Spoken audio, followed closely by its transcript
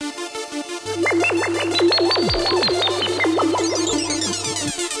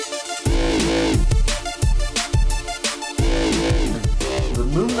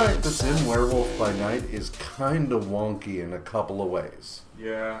tonight is kind of wonky in a couple of ways.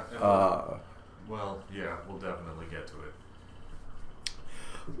 Yeah. Well, yeah, we'll definitely get to it.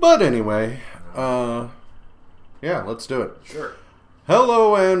 But anyway, yeah, let's do it. Sure.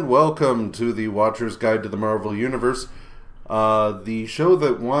 Hello and welcome to the Watcher's Guide to the Marvel Universe, the show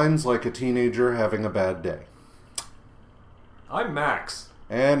that whines like a teenager having a bad day. I'm Max.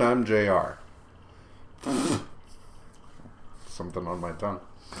 And I'm JR. Something on my tongue.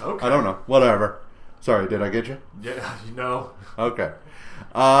 Okay. I don't know. Whatever. Sorry, did I get you? Yeah, you know. Okay.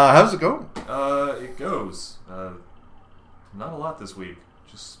 How's it going? It goes. Not a lot this week.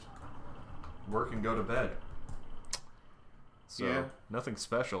 Just work and go to bed. So, Yeah. nothing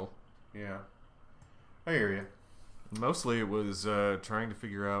special. Yeah. I hear you. Mostly it was trying to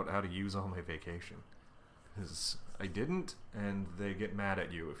figure out how to use all my vacation. Because I didn't, and they get mad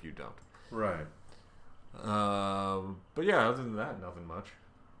at you if you don't. Right. But yeah, other than that, nothing much.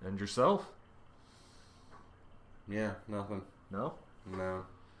 And yourself? Yeah, nothing. No? No.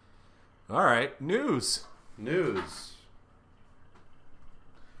 Alright, news. News.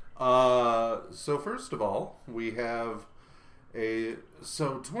 So first of all, we have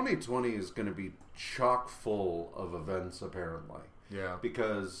So 2020 is going to be chock full of events, apparently. Yeah.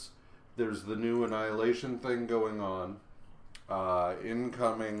 Because there's the new Annihilation thing going on.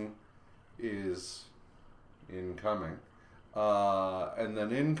 Incoming is incoming. And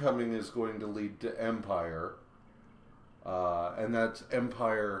then Incoming is going to lead to Empyre. And that's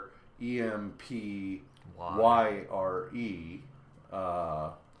Empyre, EMPYRE.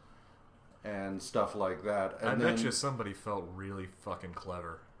 And stuff like that. And I then, bet you somebody felt really fucking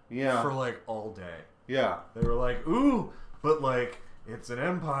clever. Yeah. For like all day. Yeah. They were like, ooh, but like, it's an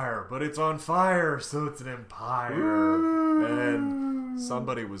empire, but it's on fire, so it's an empire. And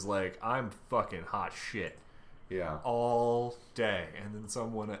somebody was like, I'm fucking hot shit. Yeah. All day. And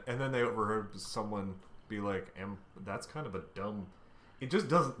then they overheard someone be like, that's kind of a dumb, it just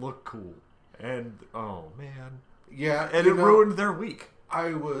doesn't look cool. And, oh man. Yeah. And it ruined their week.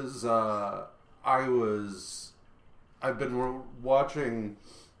 I've been watching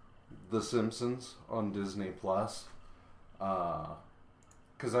The Simpsons on Disney Plus,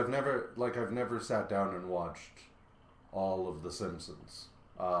 because I've never sat down and watched all of The Simpsons,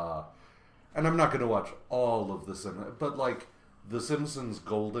 and I'm not going to watch all of The Simpsons, but like The Simpsons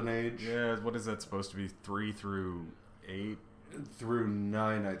Golden Age. Yeah, what is that supposed to be? 3 through 8? Through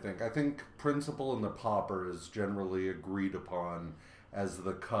 9, I think. I think Principal and the Pauper is generally agreed upon as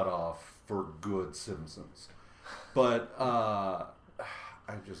the cutoff for good Simpsons. But I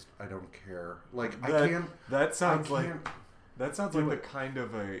don't care. Like, I can't. That sounds I like can't that sounds like the kind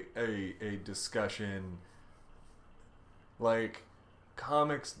of a discussion. Like,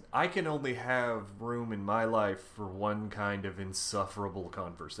 comics, I can only have room in my life for one kind of insufferable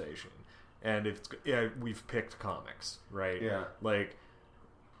conversation, and we've picked comics, right? Yeah. Like,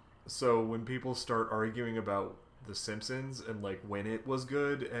 so when people start arguing about The Simpsons and like when it was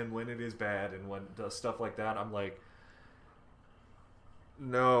good and when it is bad and when does stuff like that, I'm like,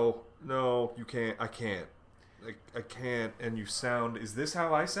 no, you can't. I can't. I can't. And you sound. Is this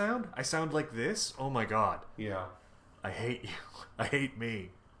how I sound? I sound like this? Oh my god. Yeah. I hate you. I hate me.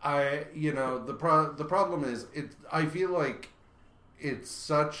 The problem is I feel like it's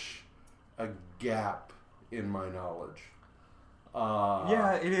such a gap in my knowledge.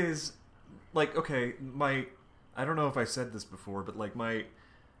 Yeah, it is. Like, okay, I don't know if I said this before, but like my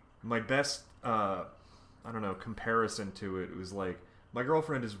best comparison to it was like my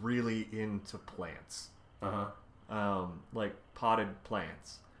girlfriend is really into plants. Like potted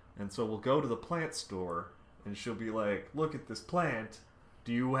plants. And so we'll go to the plant store and she'll be like, "Look at this plant.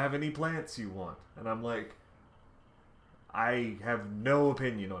 Do you have any plants you want?" And I'm like, I have no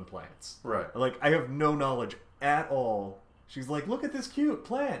opinion on plants. Right. Like, I have no knowledge at all. She's like, "Look at this cute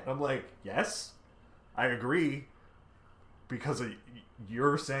plant." I'm like, "Yes, I agree, because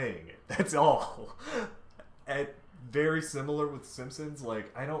you're saying it. That's all." And very similar with Simpsons.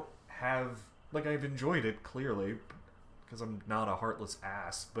 Like, I don't have... Like, I've enjoyed it, clearly, because I'm not a heartless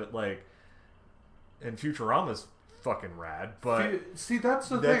ass. But, like... And Futurama's fucking rad, but... See, that's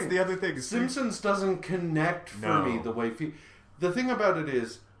the thing. That's the other thing. Simpsons doesn't connect for me the way... The thing about it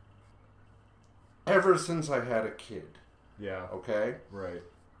is, ever since I had a kid... Yeah. Okay? Right.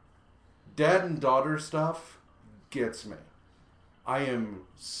 Dad and daughter stuff gets me. I am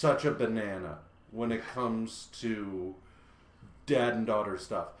such a banana when it comes to dad and daughter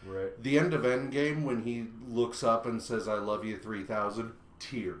stuff. Right. The end of Endgame, when he looks up and says, "I love you 3,000,"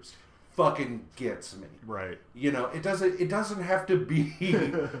 tears. Fucking gets me. Right. You know, it doesn't have to be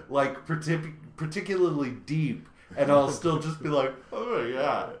like particularly deep, and I'll still just be like, "Oh my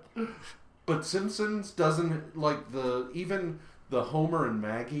god." But Simpsons doesn't, like, even the Homer and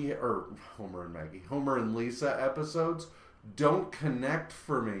Lisa episodes don't connect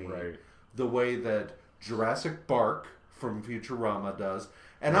for me the way that Jurassic Bark from Futurama does.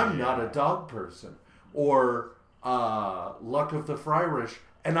 And I'm not a dog person. Or Luck of the Friarish,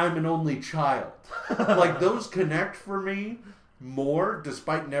 and I'm an only child. Like, those connect for me more,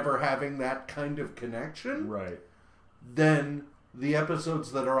 despite never having that kind of connection, than the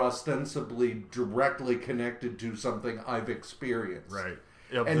episodes that are ostensibly directly connected to something I've experienced. Right.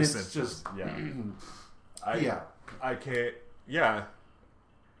 And it's just... I can't... Yeah.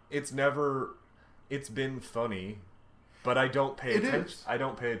 It's been funny, but I don't pay attention. I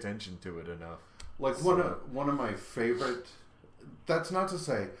don't pay attention to it enough. Like, one of my favorite... That's not to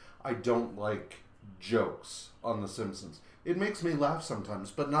say I don't like jokes on The Simpsons. It makes me laugh sometimes,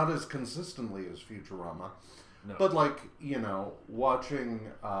 but not as consistently as Futurama. No. But, like, you know,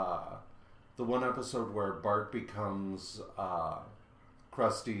 watching the one episode where Bart becomes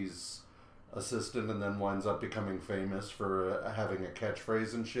Krusty's assistant and then winds up becoming famous for having a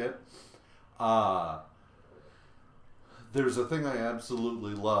catchphrase and shit. There's a thing I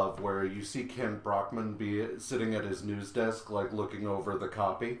absolutely love where you see Kent Brockman be sitting at his news desk, like, looking over the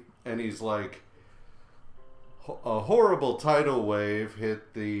copy, and he's like, a horrible tidal wave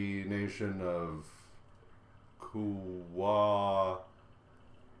hit the nation of Kuala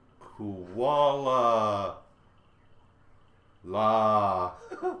La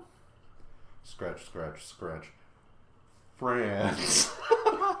scratch France.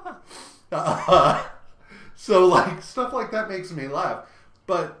 So, like, stuff like that makes me laugh.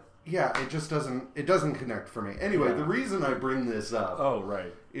 But, yeah, it doesn't connect for me. Anyway, the reason I bring this up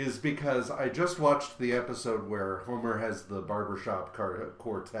is because I just watched the episode where Homer has the barbershop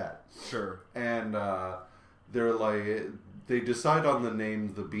quartet. Sure. And they're like, they decide on the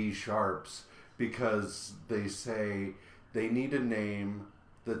name the B Sharps because they say they need a name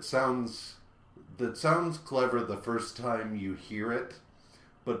that sounds clever the first time you hear it,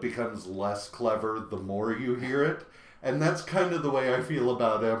 but becomes less clever the more you hear it. And that's kind of the way I feel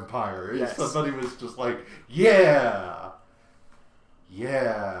about Empyre. Yes. Somebody was just like, yeah.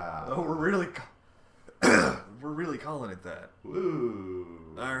 Oh, we're really calling it that.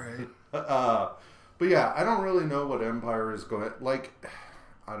 Woo. All right. But yeah, I don't really know what Empyre is going... Like,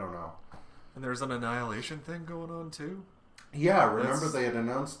 I don't know. And there's an Annihilation thing going on, too? Yeah, remember they had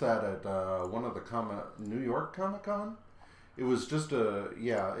announced that at one of the New York Comic-Con? It was just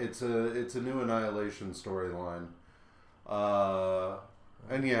it's a new Annihilation storyline.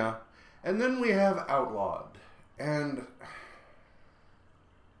 And yeah. And then we have Outlawed. And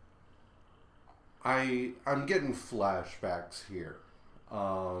I'm getting flashbacks here.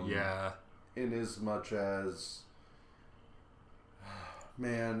 In as much as,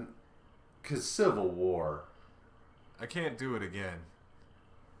 man, because Civil War. I can't do it again.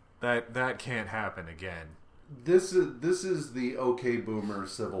 That can't happen again. This is the OK Boomer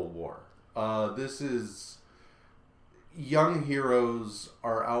Civil War. This is young heroes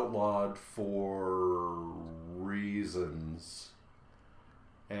are outlawed for reasons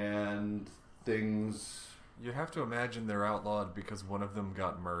and things. You have to imagine they're outlawed because one of them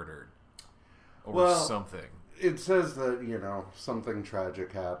got murdered. Or something. It says that, you know, something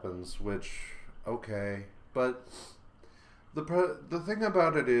tragic happens, which, okay. But the thing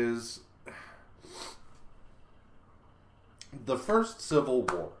about it is, the first Civil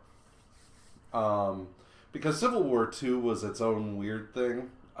War, because Civil War II was its own weird thing,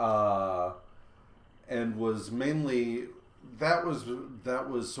 and was mainly, that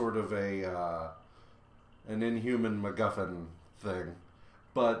was sort of an Inhuman MacGuffin thing.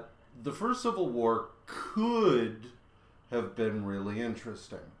 But the first Civil War could have been really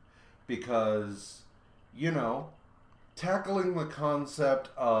interesting because, you know, tackling the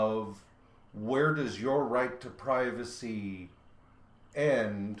concept of where does your right to privacy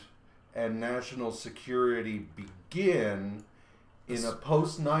end and national security begin in a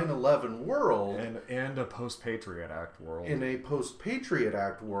post 9/11 world and a post Patriot Act world. In a post Patriot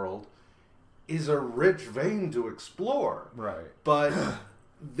Act world is a rich vein to explore. Right. But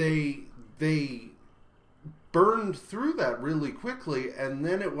they burned through that really quickly, and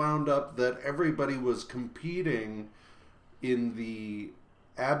then it wound up that everybody was competing in the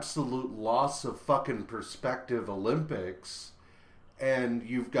absolute loss of fucking perspective Olympics, and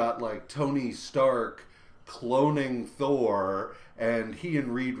you've got like Tony Stark cloning Thor, and he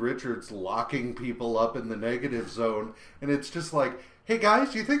and Reed Richards locking people up in the negative zone, and it's just like, hey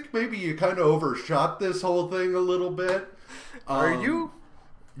guys, you think maybe you kind of overshot this whole thing a little bit?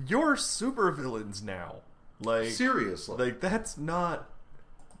 You're supervillains now. Like, seriously. Like, that's not...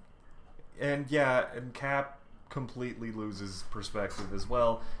 And Cap completely loses perspective as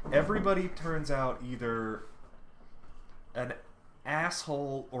well. Everybody turns out either an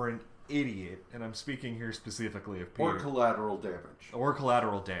asshole or an idiot, and I'm speaking here specifically of Peter. Or collateral damage. Or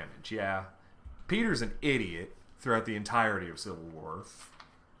collateral damage, yeah. Peter's an idiot throughout the entirety of Civil War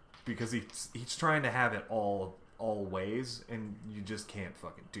because he's trying to have it all ways, and you just can't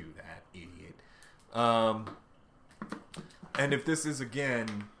fucking do that, idiot. And if this is,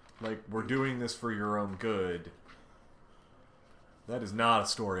 again, like, we're doing this for your own good, that is not a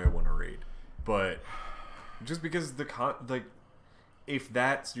story I want to read. But just because if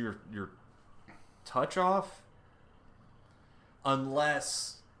that's your touch off,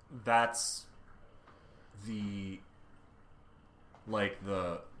 unless that's the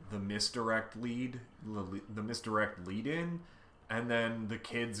misdirect lead, the misdirect lead in, and then the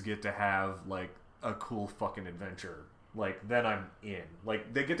kids get to have like a cool fucking adventure, like, then I'm in.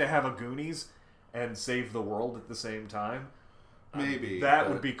 Like, they get to have a Goonies and save the world at the same time. Maybe that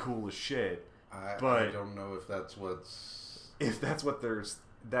would be cool as shit. I don't know if that's what there's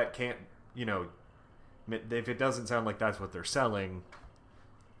that can't, you know, if it doesn't sound like that's what they're selling.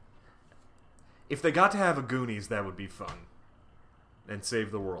 If they got to have a Goonies, that would be fun and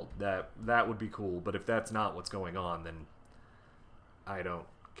save the world. That would be cool. But if that's not what's going on, then I don't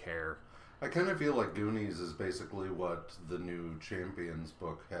care. I kind of feel like Goonies is basically what the new Champions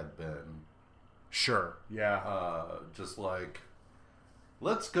book had been. Sure. Yeah. Just like,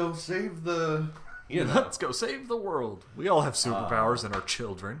 let's go save the... Let's go save the world. We all have superpowers and our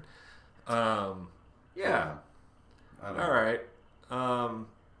children. Yeah. I don't know. All right.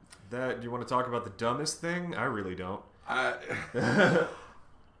 Do you want to talk about the dumbest thing? I really don't. I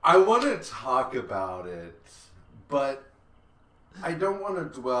want to talk about it, but I don't want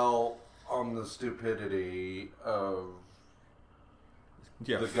to dwell on the stupidity of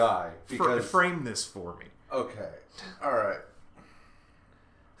the guy. Because frame this for me. Okay. All right.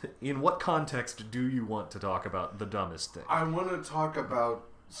 In what context do you want to talk about the dumbest thing? I want to talk about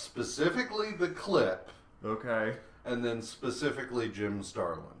specifically the clip. Okay. And then specifically Jim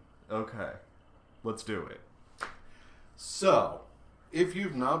Starlin. Okay. Let's do it. So, if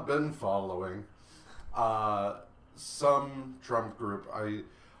you've not been following, some Trump group,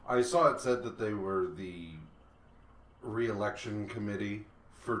 I saw it said that they were the re-election committee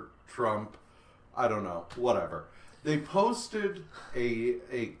for Trump. I don't know. Whatever. They posted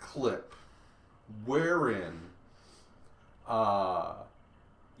a clip wherein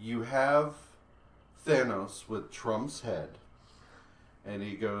you have Thanos with Trump's head, and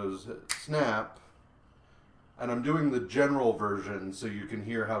he goes, snap, and I'm doing the general version so you can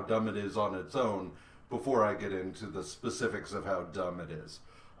hear how dumb it is on its own before I get into the specifics of how dumb it is.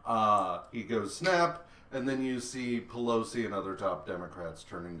 He goes, snap, and then you see Pelosi and other top Democrats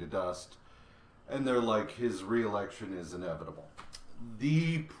turning to dust. And they're like, his re-election is inevitable.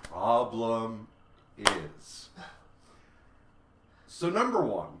 The problem is... So number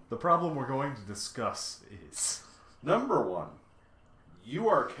one... The problem we're going to discuss is... Number one, you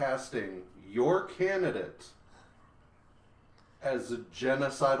are casting your candidate as a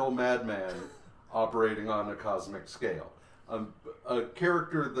genocidal madman operating on a cosmic scale. A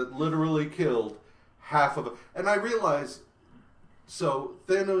character that literally killed half of... And I realize... So,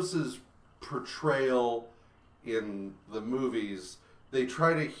 Thanos' portrayal in the movies, they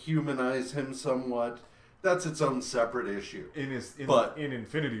try to humanize him somewhat. That's its own separate issue. In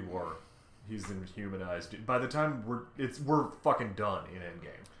Infinity War, he's humanized. By the time we're fucking done in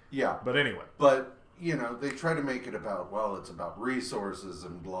Endgame. Yeah. But anyway. But, they try to make it about, well, it's about resources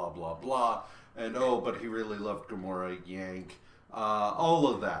and blah, blah, blah. And, but he really loved Gamora, yank. All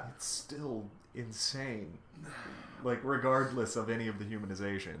of that. It's still insane. Like, regardless of any of the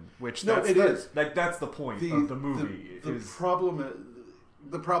humanization, which that's the point of the movie.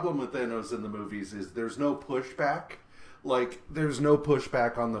 The problem with Thanos in the movies is there's no pushback. Like, there's no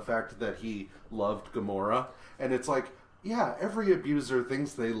pushback on the fact that he loved Gamora, and it's like, yeah, every abuser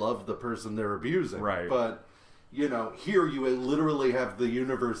thinks they love the person they're abusing, right? But here you literally have the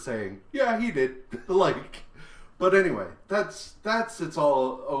universe saying, yeah, he did. But anyway, that's its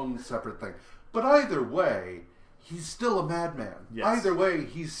all own separate thing. But either way, he's still a madman. Yes. Either way,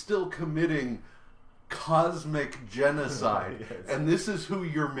 he's still committing cosmic genocide. Yes. And this is who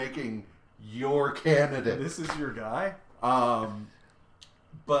you're making your candidate. This is your guy?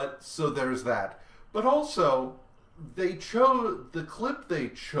 But, so there's that. But also, the clip they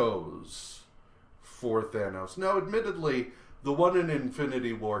chose for Thanos. Now, admittedly, the one in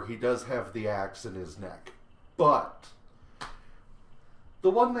Infinity War, he does have the axe in his neck. But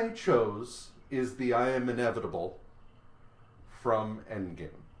the one they chose is the I Am Inevitable from Endgame.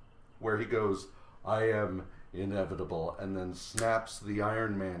 where he goes, "I am inevitable," and then snaps the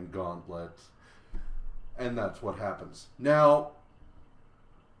Iron Man gauntlet, and that's what happens. Now,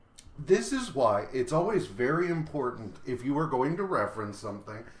 this is why it's always very important, if you are going to reference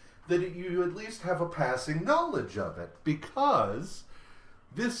something, that you at least have a passing knowledge of it, because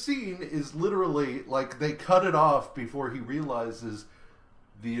this scene is literally like they cut it off before he realizes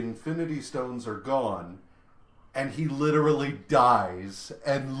the Infinity Stones are gone, and he literally dies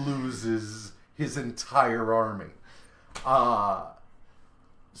and loses his entire army.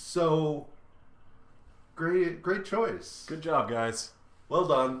 So great choice. Good job, guys. Well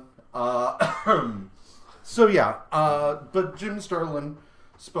done. So yeah, but Jim Starlin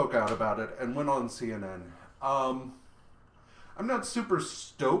spoke out about it and went on CNN. I'm not super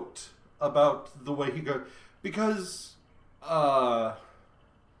stoked about the way he goes, because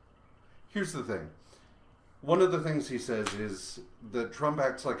here's the thing. One of the things he says is that Trump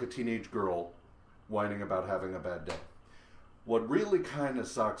acts like a teenage girl whining about having a bad day. What really kind of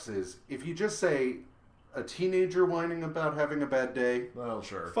sucks is if you just say a teenager whining about having a bad day, Well,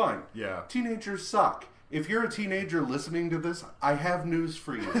 sure. fine. Yeah. Teenagers suck. If you're a teenager listening to this, I have news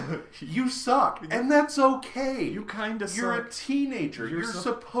for you. You suck, and that's okay. You kind of suck. You're a teenager. You're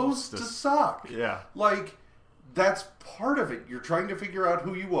supposed to suck. Yeah. Like, that's part of it. You're trying to figure out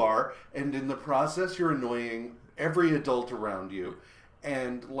who you are, and in the process, you're annoying every adult around you.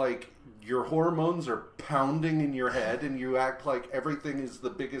 And, like, your hormones are pounding in your head, and you act like everything is the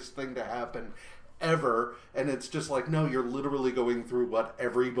biggest thing to happen ever. And it's just like, no, you're literally going through what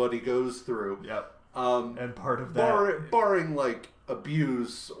everybody goes through. Yep. And part of that, barring like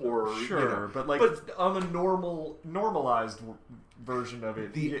abuse or sure, but on a normalized version of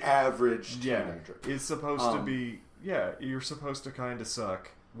it, the average teenager is supposed to be. Yeah, you're supposed to kind of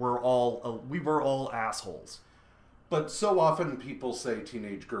suck. We were all assholes. But so often people say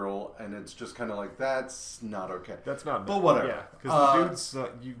teenage girl, and it's just kind of like, that's not okay. That's not. But whatever. Yeah, because the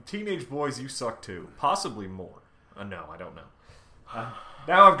dudes, you teenage boys, you suck too. Possibly more. No, I don't know.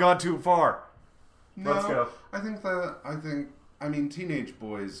 Now I've gone too far. No, Let's go. I mean, teenage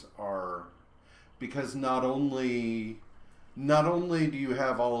boys are, because not only do you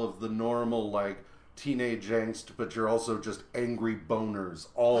have all of the normal, like, teenage angst, but you're also just angry boners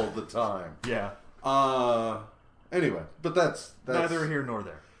all the time. Yeah. Anyway, but that's neither here nor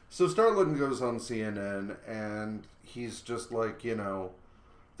there. So Starlin goes on CNN, and he's just like,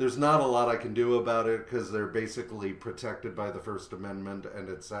 there's not a lot I can do about it because they're basically protected by the First Amendment and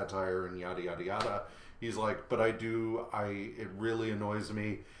it's satire and yada, yada, yada. He's like, but it really annoys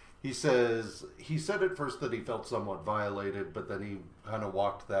me. He said at first that he felt somewhat violated, but then he kind of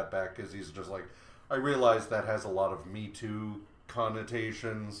walked that back because he's just like, I realize that has a lot of Me Too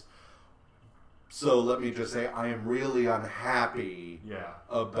connotations. So let me just say, I am really unhappy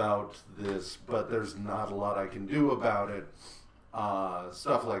about this, but there's not a lot I can do about it.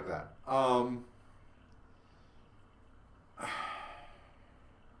 Stuff like that.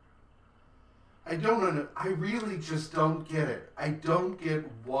 I really just don't get it. I don't get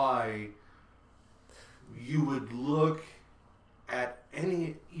why you would look at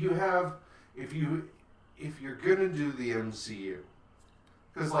if you're gonna do the MCU,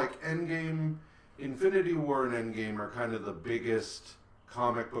 because like Endgame, Infinity War and Endgame are kind of the biggest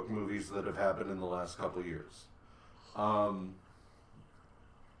comic book movies that have happened in the last couple of years.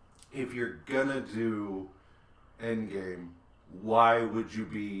 If you're gonna do Endgame, why would you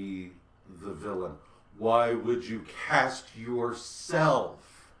be the villain? Why would you cast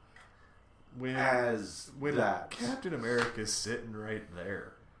yourself as that? Captain America's sitting right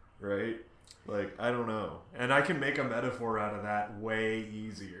there, right? Like, I don't know, and I can make a metaphor out of that way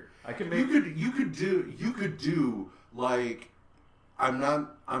easier. I can make you could do like. I'm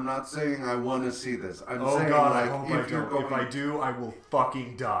not saying I want to see this. I'm saying, God, like, I hope I don't. If I do, I will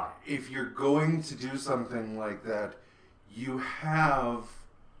fucking die. If you're going to do something like that, you have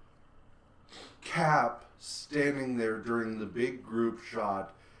Cap standing there during the big group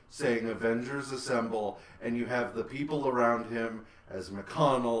shot saying Avengers Assemble, and you have the people around him as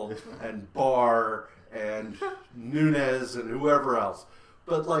McConnell and Barr and Nunes and whoever else.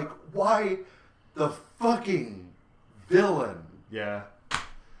 But, like, why the fucking villain? Yeah.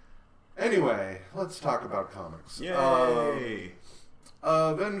 Anyway, let's talk about comics. Yay!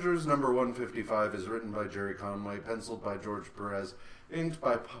 Avengers number 155 is written by Jerry Conway, penciled by George Perez, inked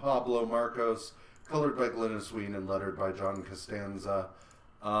by Pablo Marcos, colored by Glynis Wein, and lettered by John Costanza.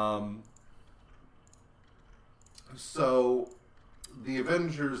 So, the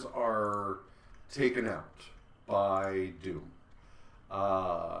Avengers are taken out by Doom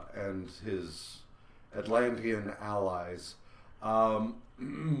and his Atlantean allies.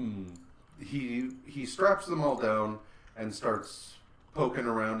 he straps them all down and starts poking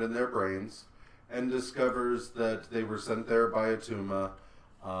around in their brains and discovers that they were sent there by Atuma,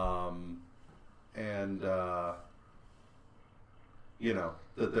 and that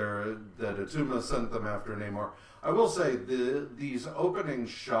Atuma sent them after Namor. I will say these opening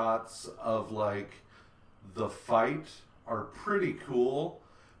shots of like the fight are pretty cool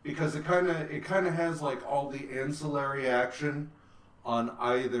because it kind of has like all the ancillary action on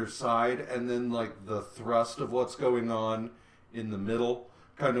either side, and then like the thrust of what's going on in the middle,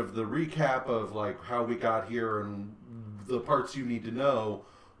 kind of the recap of like how we got here and the parts you need to know,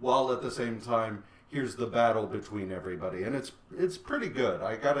 while at the same time here's the battle between everybody, and it's pretty good.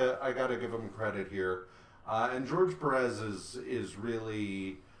 I gotta give him credit here, and George Perez is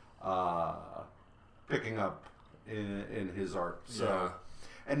really picking up in his art. So, yeah.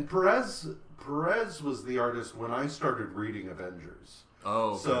 And Perez was the artist when I started reading Avengers.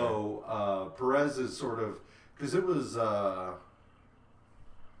 Oh, okay. So Perez is sort of, because it was I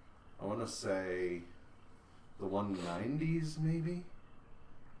want to say the 190s maybe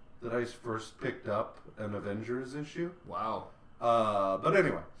that I first picked up an Avengers issue. Wow. But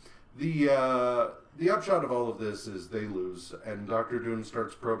anyway, the upshot of all of this is they lose, and Doctor Doom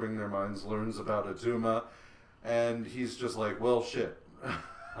starts probing their minds, learns about Atuma, and he's just like, well, shit.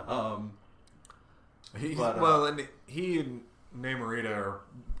 And he and Namorita are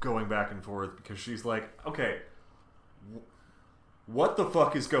going back and forth because she's like, okay, what the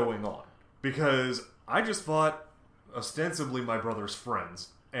fuck is going on? Because I just fought ostensibly my brother's friends,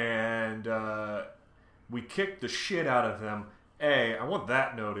 and we kicked the shit out of them. I want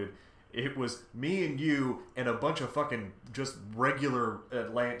that noted. It was me and you and a bunch of fucking just regular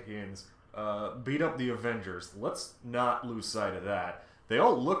Atlanteans beat up the Avengers. Let's not lose sight of that. They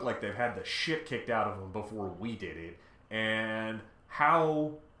all look like they've had the shit kicked out of them before we did it. And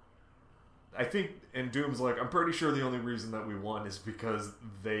how... I think, and Doom's like, I'm pretty sure the only reason that we won is because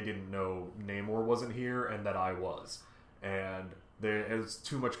they didn't know Namor wasn't here and that I was. And there's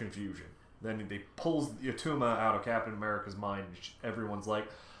too much confusion. Then they pulls Atuma out of Captain America's mind. Everyone's like,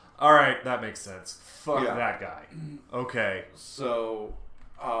 alright, that makes sense. Fuck that guy. Okay. So,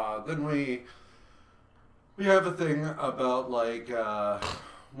 then we have a thing about, like,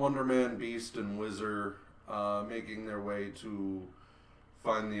 Wonder Man, Beast, and Wizard making their way to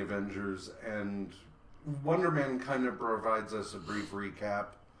find the Avengers, and Wonder Man kind of provides us a brief recap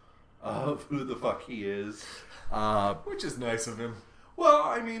of who the fuck he is. Which is nice of him. Well,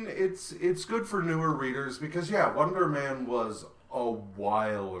 I mean, it's good for newer readers because, yeah, Wonder Man was a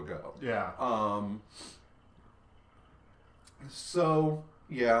while ago. Yeah. So,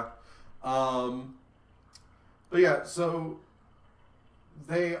 yeah. But yeah, so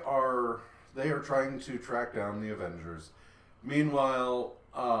they are trying to track down the Avengers. Meanwhile,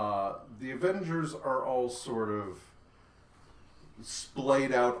 the Avengers are all sort of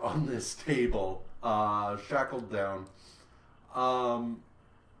splayed out on this table, shackled down.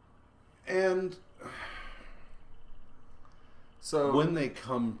 And so when they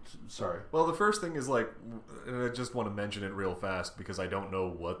come to, sorry. Well, the first thing is like, and I just want to mention it real fast because I don't know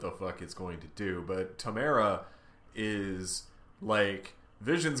what the fuck it's going to do, but Tamara is like,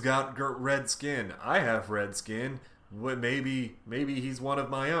 Vision's got red skin. I have red skin. Maybe he's one of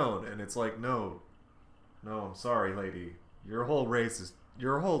my own. And it's like, no, I'm sorry, lady. Your whole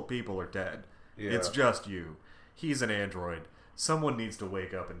people are dead. Yeah. It's just you. He's an android. Someone needs to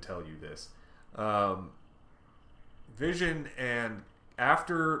wake up and tell you this. Vision, and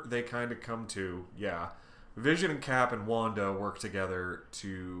after they kind of come to, Vision and Cap and Wanda work together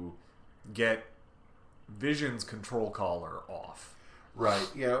to get Vision's control collar off. Right,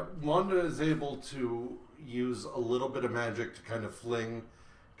 yeah. Wanda is able to use a little bit of magic to kind of fling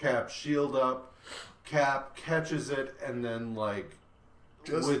Cap's shield up. Cap catches it and then, like,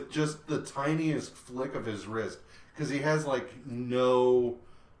 with just the tiniest flick of his wrist, because he has, like, no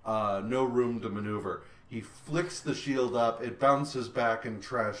room to maneuver. He flicks the shield up, it bounces back and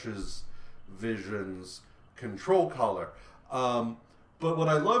trashes Vision's control collar. But what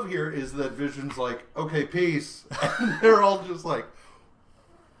I love here is that Vision's like, okay, peace. And they're all just like,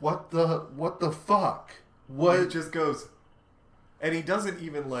 what the fuck? What? It just goes, and he doesn't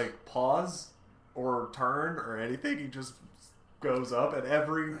even like pause or turn or anything. He just goes up, and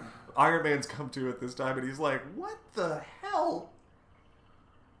every Iron Man's come to at this time, and he's like, what the hell?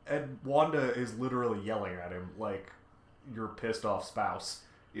 And Wanda is literally yelling at him like, your pissed off spouse.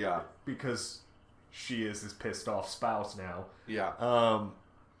 Yeah. Because she is his pissed off spouse now. Yeah.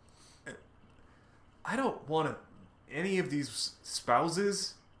 I don't want to... Any of these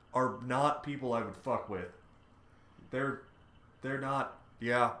spouses are not people I would fuck with. They're not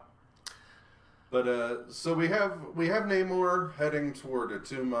Yeah. But so we have Namor heading toward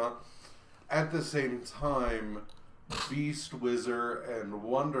Atuma. At the same time, Beast, Whizzer, and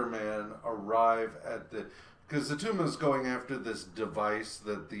Wonder Man arrive at the... Because Atuma's going after this device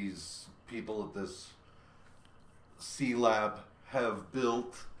that these people at this sea lab have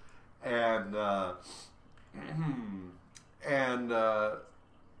built. And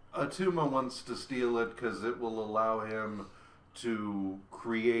Atuma wants to steal it because it will allow him to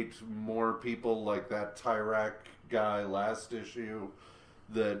create more people like that Tyrak guy last issue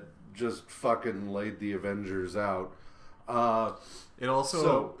that just fucking laid the Avengers out. He'll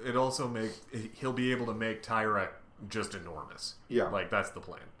be able to make Tyrak just enormous. Yeah. Like, that's the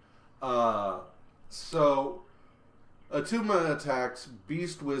plan. So Atuma attacks,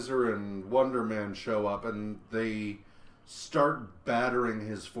 Beast, Whizzer, and Wonder Man show up, and they start battering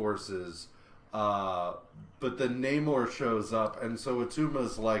his forces. But then Namor shows up, and so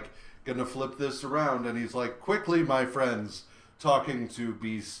Atuma's like, gonna flip this around, and he's like, quickly, my friends, talking to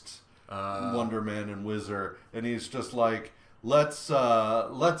Beast, Wonder Man, and Whizzer, and he's just like, let's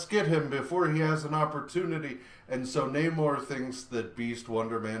get him before he has an opportunity. And so Namor thinks that Beast,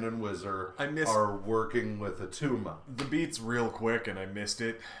 Wonder Man, and Whizzer are working with Atuma. The beat's real quick, and I missed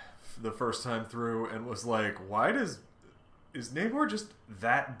it the first time through, and was like, is Namor just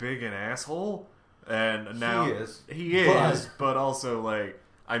that big an asshole? And now he is, but also like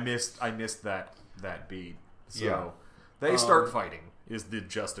I missed that beat. So yeah. They start fighting is the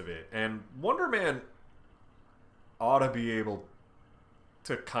gist of it, and Wonder Man ought to be able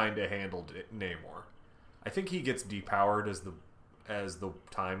to kind of handle Namor. I think he gets depowered as the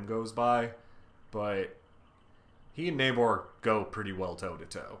time goes by, but he and Namor go pretty well toe to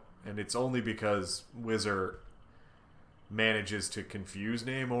toe, and it's only because Whizzer manages to confuse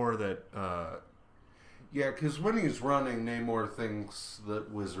Namor that. Yeah, because when he's running, Namor thinks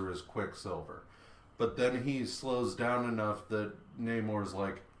that Whizzer is Quicksilver. But then he slows down enough that Namor's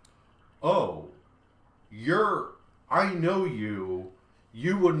like, oh, I know you.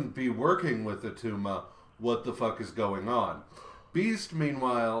 You wouldn't be working with Atuma. What the fuck is going on? Beast,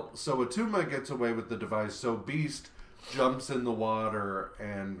 meanwhile, so Atuma gets away with the device, so Beast jumps in the water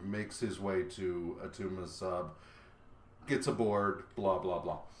and makes his way to Atuma's sub, gets aboard, blah, blah,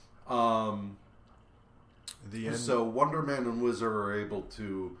 blah. So Wonder Man and Whizzer are able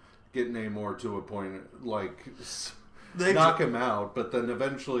to get Namor to a point, like, knock him out, but then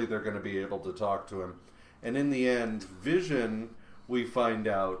eventually they're going to be able to talk to him. And in the end, Vision, we find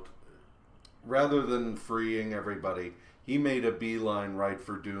out, rather than freeing everybody, he made a beeline right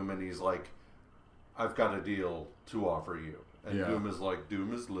for Doom, and he's like, I've got a deal to offer you. And yeah. Doom is like,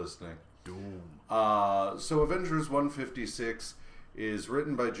 Doom is listening. Doom. So Avengers 156 is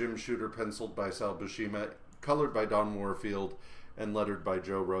written by Jim Shooter, penciled by Sal Buscema, colored by Don Warfield, and lettered by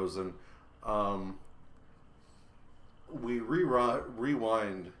Joe Rosen. We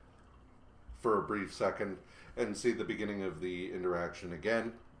rewind for a brief second and see the beginning of the interaction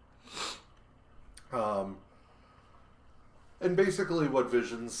again. And basically what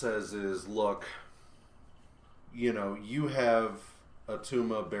Vision says is, look, you have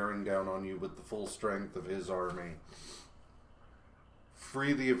Atuma bearing down on you with the full strength of his army.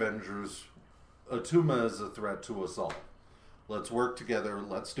 Free the Avengers. Atuma is a threat to us all. Let's work together,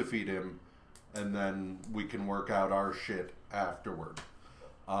 let's defeat him, and then we can work out our shit afterward.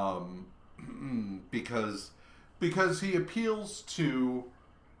 Because he appeals to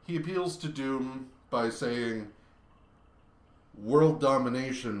Doom by saying world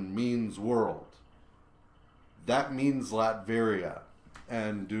domination means world. That means Latveria.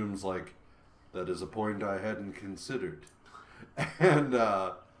 And Doom's like, that is a point I hadn't considered. And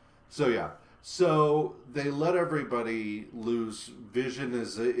so yeah. So they let everybody loose. Vision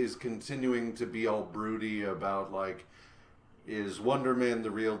is continuing to be all broody about, like, is Wonder Man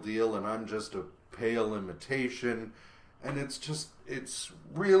the real deal and I'm just a pale imitation? And it's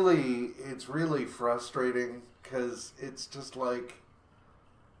really frustrating because it's just like,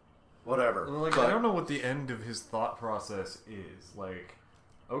 whatever. Like, I don't know what the end of his thought process is. Like,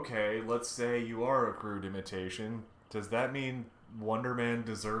 okay, let's say you are a crude imitation. Does that mean Wonder Man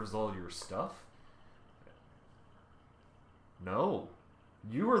deserves all your stuff? No.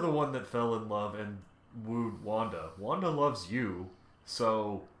 You were the one that fell in love and wooed Wanda. Wanda loves you,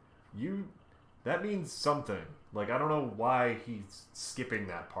 so that means something. Like, I don't know why he's skipping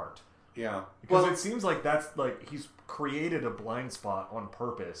that part. Yeah. Because it seems like that's, like, he's created a blind spot on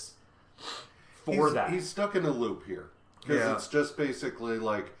purpose for that. He's stuck in a loop here. Because it's just basically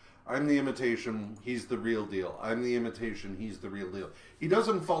like, I'm the imitation, he's the real deal. I'm the imitation, he's the real deal. He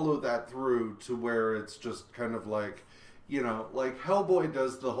doesn't follow that through to where it's just kind of like, like Hellboy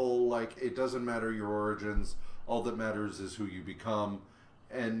does the whole, like, it doesn't matter your origins, all that matters is who you become.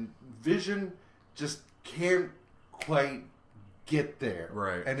 And Vision just can't quite get there.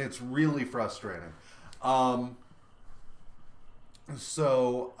 Right. And it's really frustrating.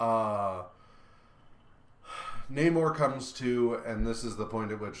 Namor comes to, and this is the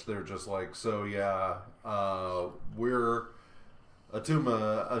point at which they're just like, so yeah, we're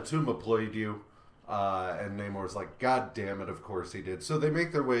Atuma played you, and Namor's like, God damn it, of course he did. So they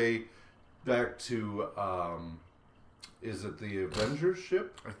make their way back to, is it the Avengers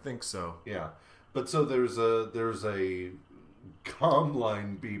ship? I think so. Yeah, but so there's a comm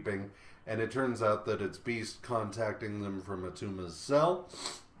line beeping, and it turns out that it's Beast contacting them from Atuma's cell.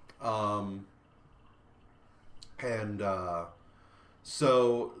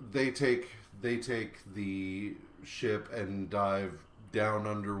 So they take the ship and dive down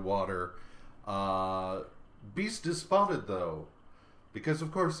underwater. Beast is spotted though, because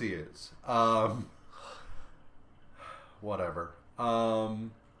of course he is. Whatever. But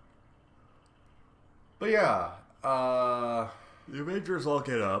yeah. The Avengers all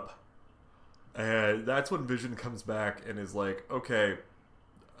get up, and that's when Vision comes back and is like, okay,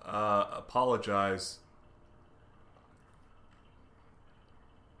 apologize.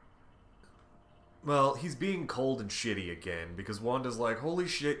 Well, he's being cold and shitty again, because Wanda's like, holy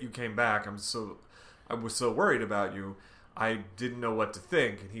shit, you came back, I was so worried about you, I didn't know what to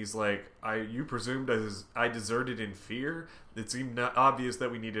think. And he's like, you presumed I deserted in fear? It seemed obvious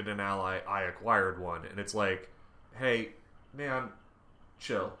that we needed an ally, I acquired one. And it's like, hey, man,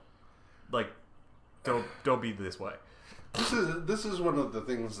 chill. Like, don't be this way. This is one of the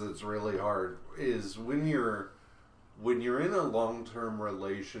things that's really hard, is when you're in a long-term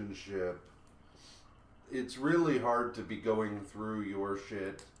relationship, it's really hard to be going through your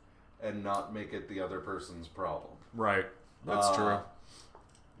shit and not make it the other person's problem. Right. That's true.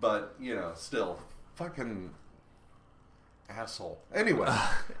 But, still, fucking asshole. Anyway.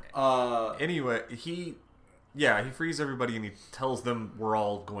 Anyway, he frees everybody and he tells them we're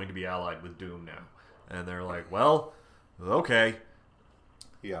all going to be allied with Doom now. And they're like, well, okay.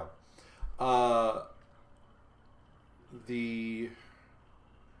 Yeah.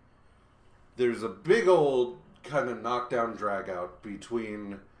 There's a big old kind of knockdown drag out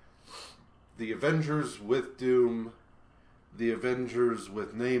between the Avengers with Doom, the Avengers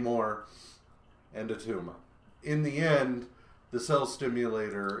with Namor, and Atuma. In the end, the cell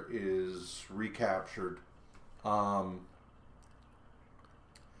stimulator is recaptured. And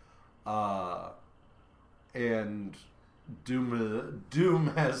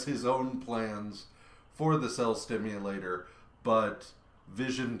Doom has his own plans for the cell stimulator, but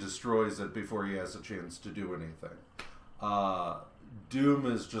Vision destroys it before he has a chance to do anything. Doom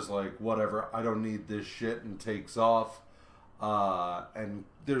is just like, whatever, I don't need this shit, and takes off. And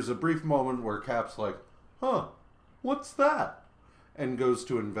there's a brief moment where Cap's like, huh, what's that? And goes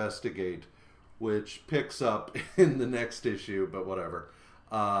to investigate, which picks up in the next issue, but whatever.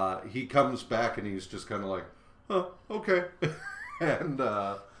 He comes back and he's just kind of like, huh, okay. And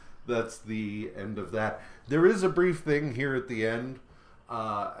that's the end of that. There is a brief thing here at the end,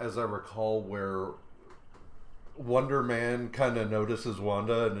 as I recall, where Wonder Man kind of notices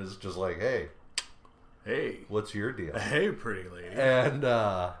Wanda and is just like, hey, what's your deal? Hey, pretty lady.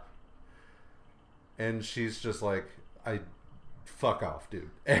 And she's just like, fuck off, dude.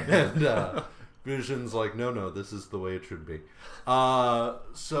 And Vision's like, no, this is the way it should be.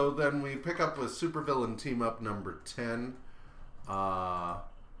 So then we pick up with Supervillain Team Up number 10,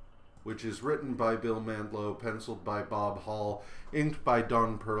 which is written by Bill Mantlo, penciled by Bob Hall, inked by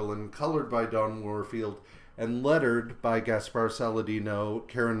Don Perlin, colored by Don Warfield, and lettered by Gaspar Saladino,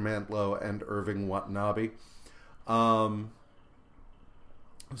 Karen Mantlo, and Irving Watanabe. So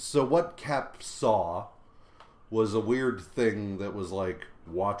what Cap saw was a weird thing that was like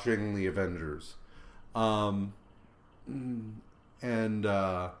watching the Avengers. And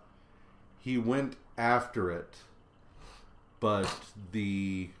he went after it, but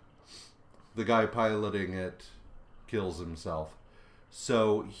the guy piloting it kills himself.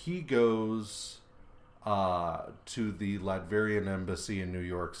 So he goes to the Latverian embassy in New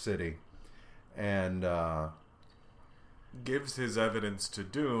York City and gives his evidence to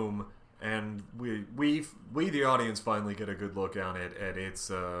Doom, and we the audience finally get a good look on it, and it's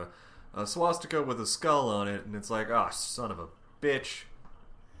a swastika with a skull on it, and it's like, son of a bitch.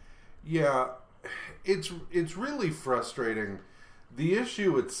 Yeah, it's really frustrating. The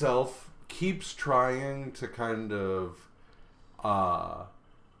issue itself keeps trying to kind of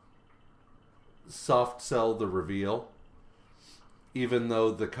soft sell the reveal. even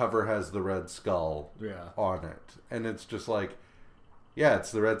though the cover has the Red Skull on it. And it's just like, yeah,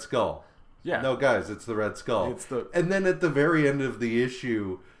 it's the Red Skull. Yeah. No, guys, it's the Red Skull. It's the... And then at the very end of the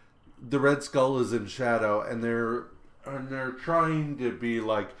issue, the Red Skull is in shadow, and they're trying to be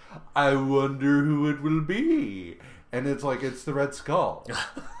like, I wonder who it will be. And it's like, it's the Red Skull.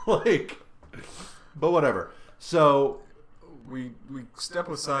 Like, but whatever. So we step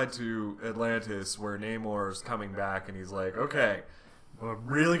aside to Atlantis, where Namor's coming back, and he's like, okay, I'm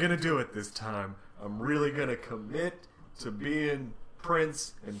really going to do it this time. I'm really going to commit to being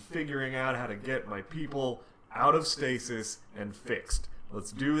Prince and figuring out how to get my people out of stasis and fixed.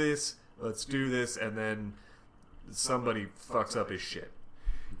 Let's do this, and then somebody fucks up his shit.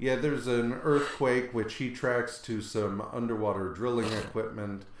 Yeah, there's an earthquake which he tracks to some underwater drilling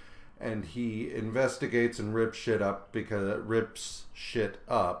equipment, and he investigates and rips shit up because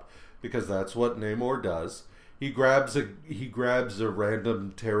that's what Namor does. He grabs a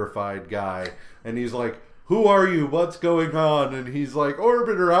random terrified guy, and he's like, who are you? What's going on? And he's like,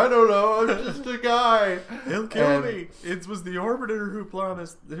 Orbiter, I don't know. I'm just a guy. He'll kill me. It was the Orbiter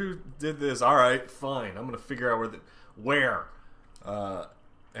who did this. All right, fine. I'm going to figure out where.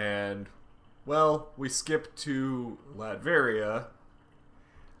 And, well, we skip to Latveria.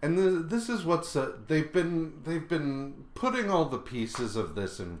 And this is what's... they've been putting all the pieces of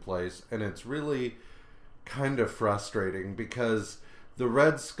this in place, and it's really kind of frustrating because... the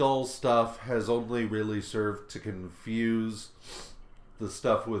Red Skull stuff has only really served to confuse the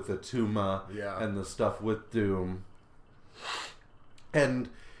stuff with Atuma and the stuff with Doom. And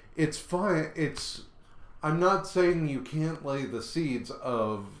it's fine. I'm not saying you can't lay the seeds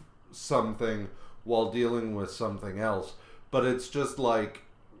of something while dealing with something else, but it's just like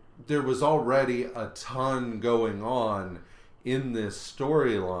there was already a ton going on in this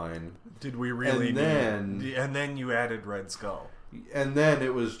storyline. Did we really and then you added Red Skull. And then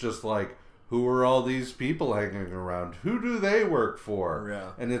it was just like, who are all these people hanging around? Who do they work for?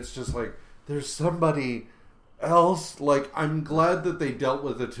 Yeah. And it's just like, there's somebody else. Like, I'm glad that they dealt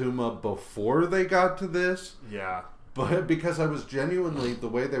with Atuma before they got to this. Yeah. But because I was genuinely, the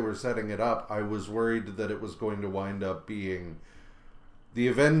way they were setting it up, I was worried that it was going to wind up being the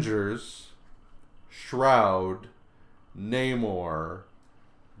Avengers, Shroud, Namor,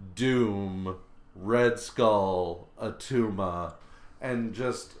 Doom, Red Skull, Atuma, and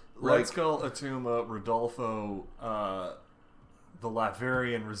just Red Skull, Atuma, Rodolfo, the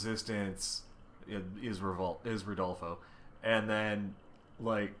Latverian resistance is Rodolfo, and then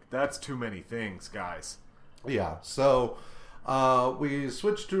like that's too many things, guys. Yeah, so we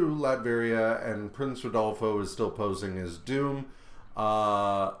switch to Latveria, and Prince Rodolfo is still posing as Doom.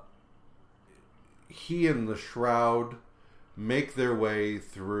 He and the Shroud make their way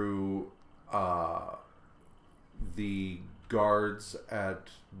through the guards at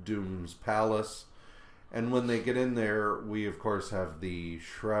Doom's palace, and when they get in there, we of course have the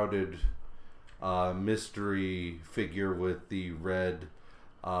shrouded mystery figure with the red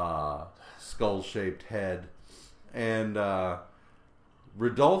skull-shaped head, and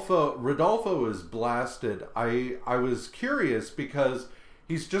Rodolfo is blasted. I was curious because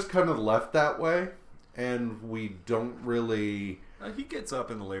he's just kind of left that way, and we don't really... he gets up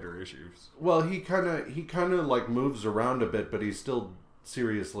in the later issues. Well, he kind of like moves around a bit, but he's still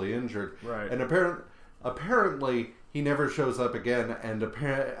seriously injured. Right. And apparently he never shows up again. And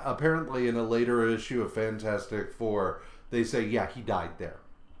apparently in a later issue of Fantastic Four, they say, yeah, he died there.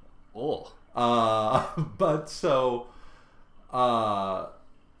 Oh. But so Shroud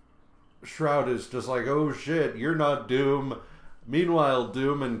is just like, oh shit, you're not Doom. Meanwhile,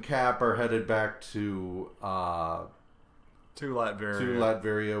 Doom and Cap are headed back to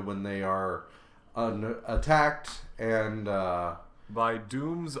Latveria when they are attacked and by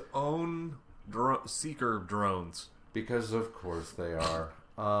Doom's own seeker drones, because of course they are.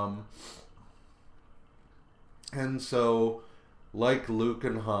 And so, like Luke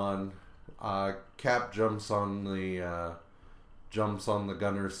and Han, Cap jumps on the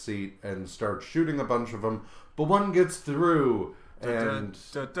gunner's seat and starts shooting a bunch of them, but one gets through and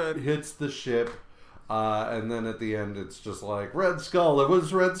hits the ship. And then at the end, it's just like, Red Skull. It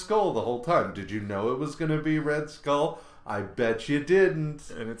was Red Skull the whole time. Did you know it was going to be Red Skull? I bet you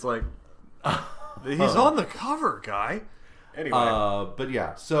didn't. And it's like, he's on the cover, guy. Anyway. But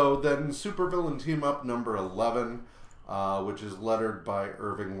yeah, so then Supervillain Team Up number 11, which is lettered by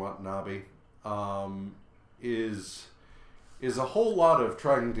Irving Watanabe, is a whole lot of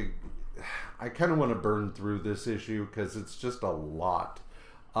trying to... I kind of want to burn through this issue because it's just a lot.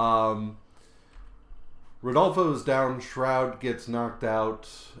 Rodolfo's down, Shroud gets knocked out,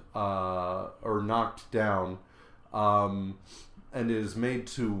 or knocked down. is made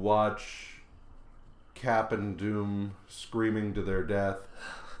to watch Cap and Doom screaming to their death.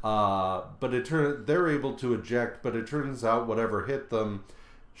 But they're able to eject, but it turns out whatever hit them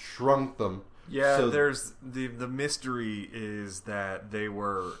shrunk them. Yeah, so there's the mystery is that they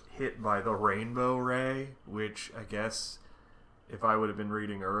were hit by the rainbow ray, which I guess if I would have been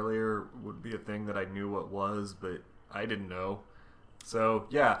reading earlier would be a thing that I knew what was, but I didn't know. So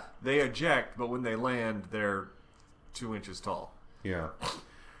yeah, they eject, but when they land, they're 2 inches tall. Yeah.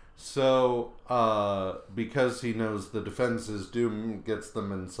 So, because he knows the defenses, Doom gets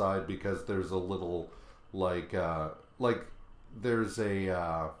them inside because there's a little, there's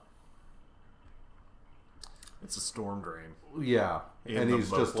a, it's a storm drain. Yeah. And he's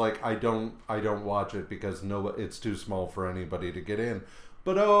just like, I don't watch it because it's too small for anybody to get in.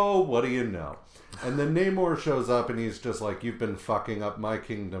 But oh, what do you know? And then Namor shows up and he's just like, you've been fucking up my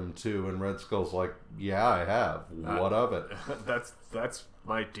kingdom too. And Red Skull's like, yeah, I have. What of it? That's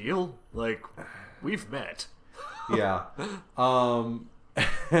my deal. Like, we've met. Yeah.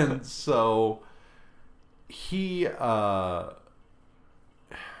 And so he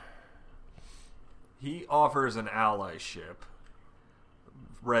offers an allyship,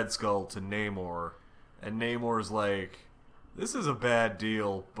 Red Skull, to Namor, and Namor's like, this is a bad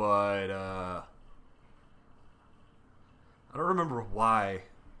deal, but I don't remember why.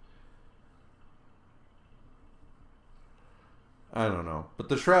 I don't know. But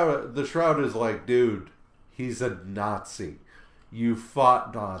the Shroud is like, dude, he's a Nazi. You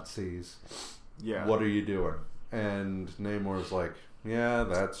fought Nazis. Yeah. What are you doing? And Namor's like, yeah,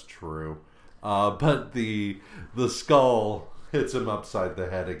 that's true. But the skull hits him upside the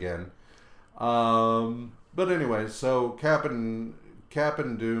head again. But anyway, so Cap and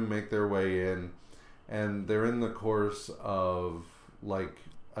Doom make their way in, and they're in the course of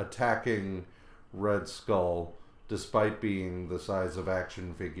attacking Red Skull, despite being the size of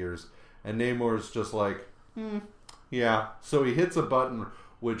action figures. And Namor's just like, yeah. So he hits a button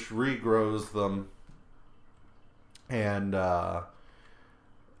which regrows them, and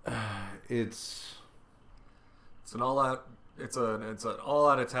it's an all-out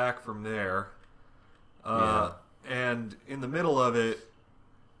attack from there. And in the middle of it,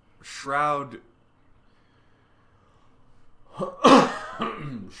 Shroud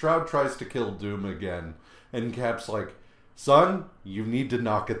tries to kill Doom again, and Cap's like, son, you need to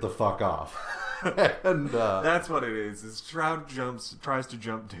knock it the fuck off. And that's what it is Shroud tries to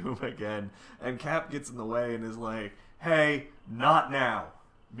jump Doom again, and Cap gets in the way and is like, hey, not now,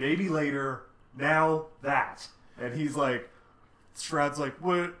 maybe later, now that. And he's like, Shroud's like,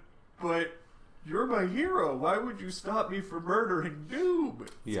 what, but you're my hero. Why would you stop me from murdering Doom?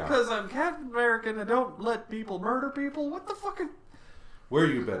 Yeah. Because I'm Captain America and I don't let people murder people? What the fuck? Where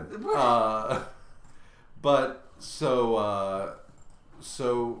you been? But so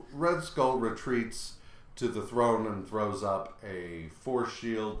Red Skull retreats to the throne and throws up a force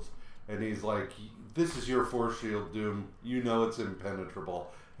shield, and he's like, this is your force shield, Doom. You know it's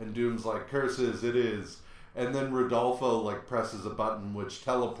impenetrable. And Doom's like, curses, it is. And then Rodolfo presses a button which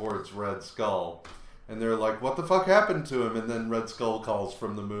teleports Red Skull. And they're like, what the fuck happened to him? And then Red Skull calls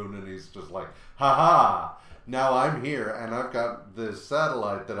from the moon and he's just like, haha, now I'm here and I've got this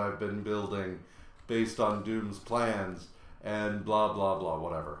satellite that I've been building based on Doom's plans and blah, blah, blah,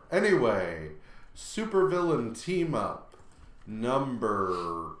 whatever. Anyway, supervillain team up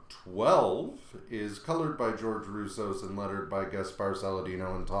number 12 is colored by George Roussos and lettered by Gaspar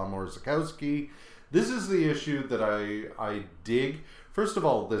Saladino and Tom Orzechowski. This is the issue that I dig. First of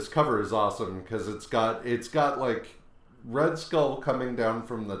all, this cover is awesome because it's got Red Skull coming down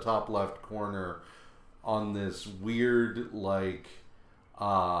from the top left corner on this weird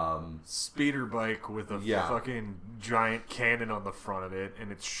speeder bike with a fucking giant cannon on the front of it,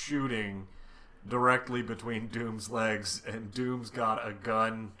 and it's shooting directly between Doom's legs, and Doom's got a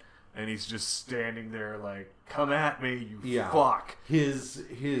gun. And he's just standing there like, come at me, you fuck. His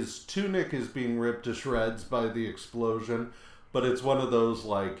tunic is being ripped to shreds by the explosion, but it's one of those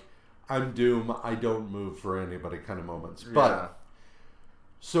I'm Doom, I don't move for anybody kind of moments. Yeah. But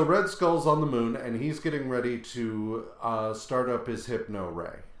so Red Skull's on the moon, and he's getting ready to start up his Hypno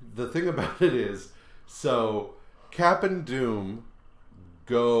Ray. The thing about it is, so Cap and Doom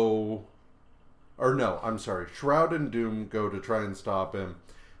Shroud and Doom go to try and stop him.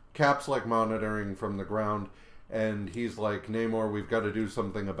 Cap's monitoring from the ground, and he's like, Namor, we've got to do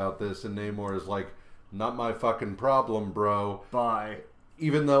something about this. And Namor is like, not my fucking problem, bro. Bye.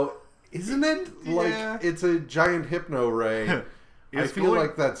 Even though, isn't it? Yeah. It's a giant Hypno Ray. I feel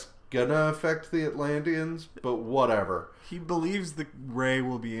like that's gonna affect the Atlanteans, but whatever. He believes the ray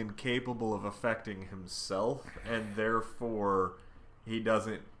will be incapable of affecting himself, and therefore he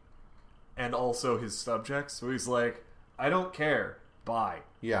doesn't, and also his subjects. So he's like, I don't care. Bye.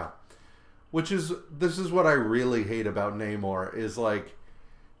 Yeah. This is what I really hate about Namor, is like,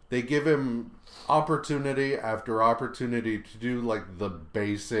 they give him opportunity after opportunity to do like the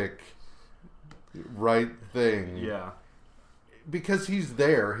basic right thing. Yeah. Because he's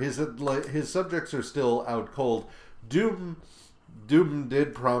there. His subjects are still out cold. Doom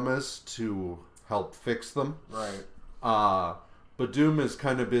did promise to help fix them. Right. But Doom is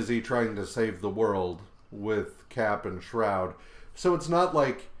kind of busy trying to save the world with Cap and Shroud. So it's not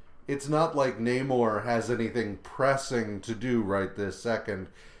like Namor has anything pressing to do right this second.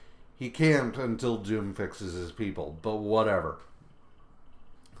 He can't until Doom fixes his people. But whatever.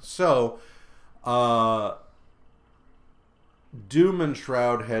 So, Doom and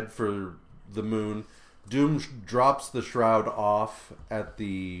Shroud head for the moon. Doom drops the Shroud off at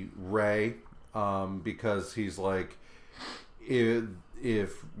the Ray because he's like,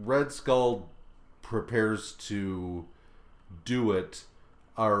 if Red Skull prepares to do it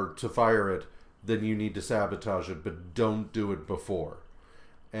or to fire it, then you need to sabotage it, but don't do it before.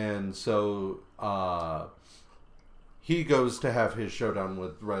 And so he goes to have his showdown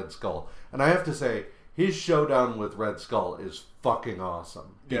with Red Skull. And I have to say, his showdown with Red Skull is fucking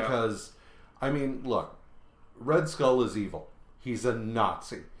awesome. Because, I mean, look, Red Skull is evil. He's a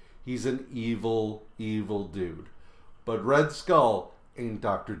Nazi. He's an evil, evil dude. But Red Skull ain't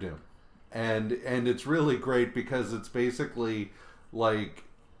Dr. Doom. And it's really great because it's basically like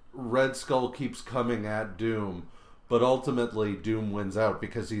Red Skull keeps coming at Doom, but ultimately Doom wins out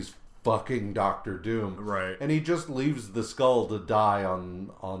because he's fucking Dr. Doom. Right. And he just leaves the skull to die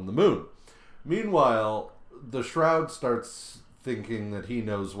on the moon. Meanwhile, the Shroud starts thinking that he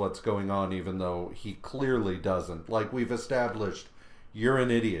knows what's going on, even though he clearly doesn't. Like, we've established, you're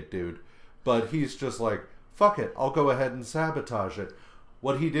an idiot, dude. But he's just like, fuck it, I'll go ahead and sabotage it.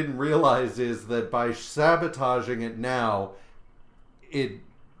 What he didn't realize is that by sabotaging it now, it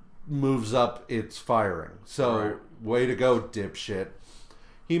moves up its firing. So, right. Way to go, dipshit.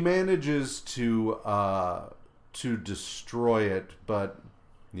 He manages to destroy it, but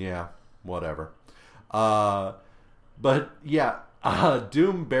yeah, whatever. But yeah,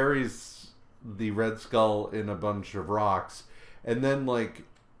 Doom buries the Red Skull in a bunch of rocks, and then like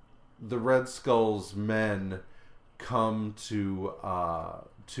the Red Skull's men come to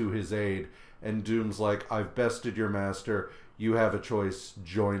his aid, and Doom's like, I've bested your master. You have a choice,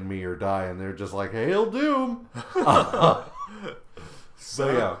 join me or die. And they're just like, Hail Doom!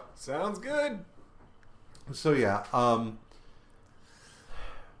 So yeah. Sounds good. So yeah,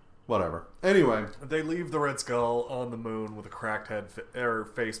 whatever. Anyway. They leave the Red Skull on the moon with a cracked head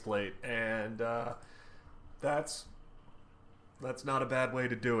faceplate, and that's not a bad way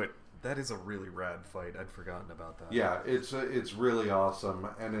to do it. That is a really rad fight. I'd forgotten about that. Yeah, it's really awesome,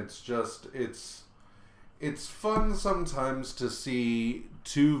 and it's fun sometimes to see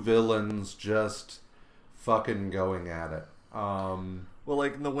two villains just fucking going at it. Well,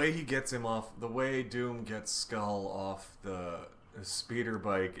 like, the way he gets him off, the way Doom gets Skull off the speeder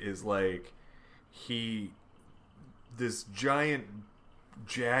bike is like, this giant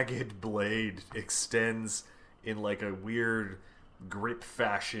jagged blade extends in like a weird grip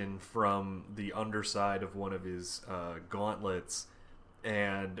fashion from the underside of one of his gauntlets,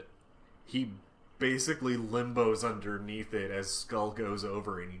 and he basically limbos underneath it as Skull goes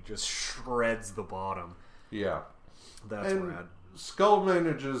over, and he just shreds the bottom. Yeah. That's rad. Skull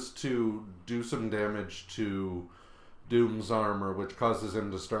manages to do some damage to Doom's armor, which causes him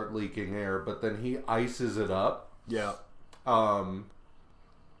to start leaking air, but then he ices it up. Yeah. And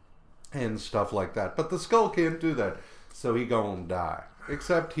stuff like that. But the Skull can't do that, so he gonna die.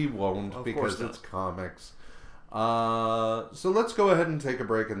 Except he won't, because it's comics. So let's go ahead and take a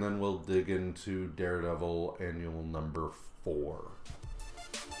break, and then we'll dig into Daredevil Annual number 4.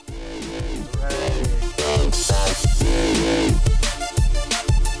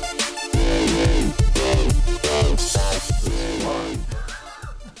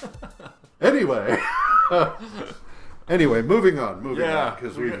 Anyway, moving on,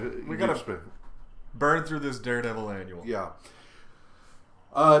 because we gotta burn through this Daredevil Annual. Yeah.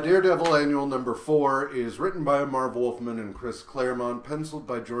 Daredevil Annual number 4 is written by Marv Wolfman and Chris Claremont, penciled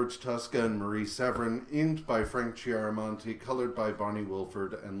by George Tuska and Marie Severin, inked by Frank Chiaramonte, colored by Bonnie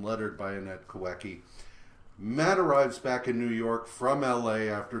Wilford, and lettered by Annette Kawecki. Matt arrives back in New York from LA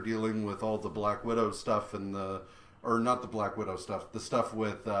after dealing with all the Black Widow stuff and not the Black Widow stuff, the stuff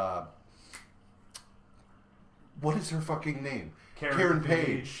with What is her fucking name? Karen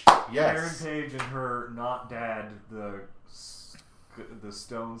Page. Yes. Karen Page and her not dad, the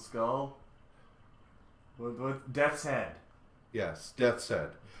stone skull. What? Death's Head. Yes, Death's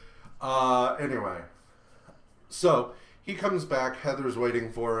Head. Anyway. So, he comes back, Heather's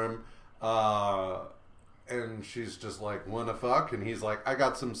waiting for him, and she's just like, wanna fuck? And he's like, I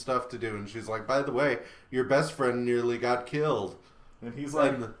got some stuff to do. And she's like, by the way, your best friend nearly got killed. And he's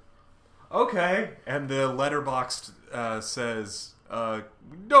like, okay. And the letterbox says,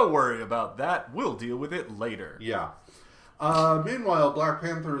 don't worry about that. We'll deal with it later. Yeah. Meanwhile, Black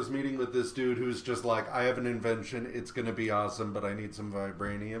Panther is meeting with this dude who's just like, I have an invention. It's going to be awesome, but I need some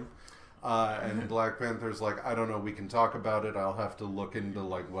vibranium. And Black Panther's like, I don't know. We can talk about it. I'll have to look into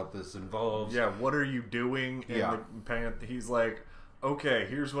like what this involves. Yeah. What are you doing? And Yeah. He's like, okay,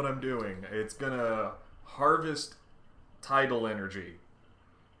 here's what I'm doing. It's going to harvest tidal energy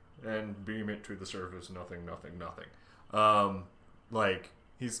and beam it to the surface. Nothing. Like,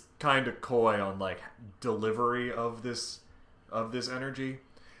 he's kind of coy on like delivery of this energy.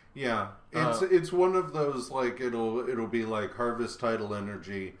 Yeah, it's one of those like it'll be like harvest tidal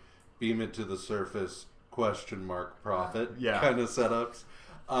energy, beam it to the surface, ? Profit kind of setups.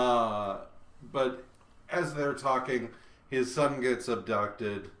 But as they're talking, his son gets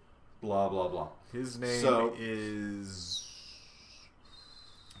abducted. Blah blah blah. His name is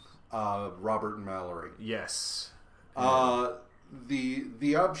Robert Mallory. Yes.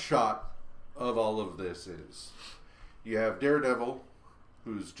 The upshot of all of this is you have Daredevil,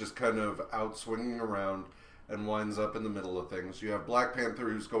 who's just kind of out swinging around and winds up in the middle of things. You have Black Panther,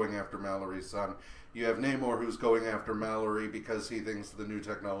 who's going after Mallory's son. You have Namor, who's going after Mallory because he thinks the new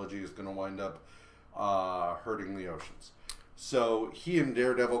technology is going to wind up hurting the oceans. So he and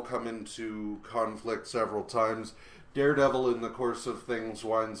Daredevil come into conflict several times. Daredevil, in the course of things,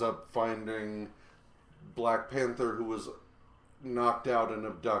 winds up finding Black Panther, who was knocked out and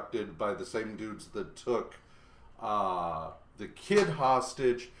abducted by the same dudes that took the kid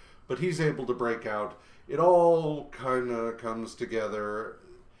hostage, but he's able to break out. It all kind of comes together.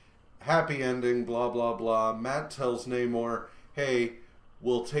 Happy ending, blah, blah, blah. Matt tells Namor, hey,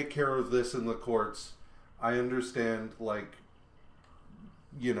 we'll take care of this in the courts. I understand, like,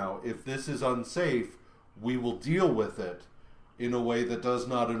 you know, if this is unsafe, we will deal with it in a way that does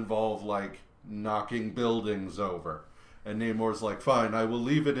not involve, like, knocking buildings over. And Namor's like, fine, I will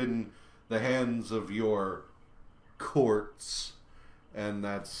leave it in the hands of your courts. And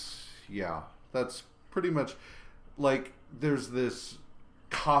that's pretty much, like, there's this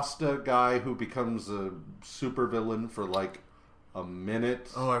Costa guy who becomes a supervillain for, like, a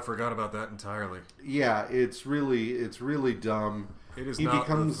minute. Oh, I forgot about that entirely. Yeah, it's really dumb. He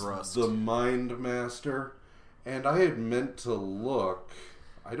becomes the Mind Master. And I had meant to look.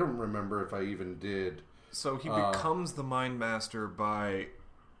 I don't remember if I even did. So he becomes the Mind Master by...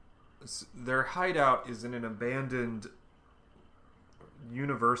 Their hideout is in an abandoned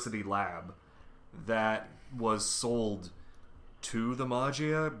university lab that was sold to the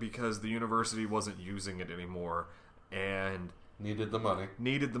Magia because the university wasn't using it anymore and... Needed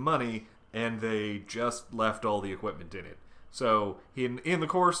the money, and they just left all the equipment in it. So in the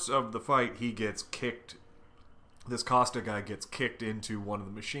course of the fight, he gets kicked... This Costa guy gets kicked into one of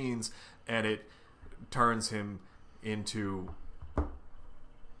the machines, and it turns him into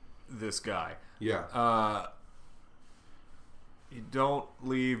this guy. Yeah. You don't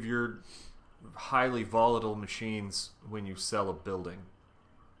leave your highly volatile machines when you sell a building.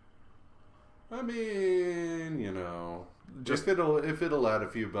 I mean, you know, Just if it'll add a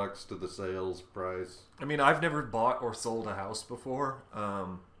few bucks to the sales price. I mean, I've never bought or sold a house before,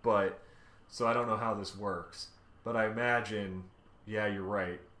 but so I don't know how this works. But I imagine, yeah, you're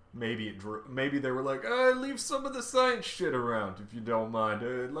right. Maybe they were like, leave some of the science shit around if you don't mind.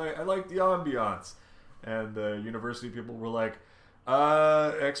 I like the ambiance. And the university people were like,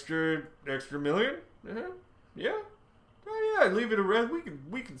 extra million? Yeah. Oh yeah, leave it around.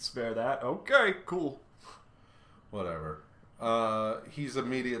 We can spare that. Okay, cool. Whatever. He's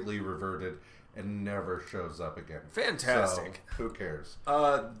immediately reverted and never shows up again. Fantastic. So, who cares?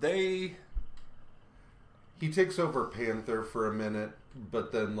 He takes over Panther for a minute,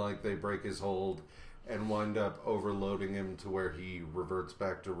 but then like they break his hold and wind up overloading him to where he reverts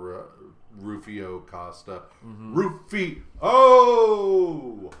back to Rufio Costa. Mm-hmm. Rufio!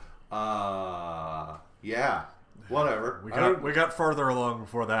 Yeah. Whatever. We got further along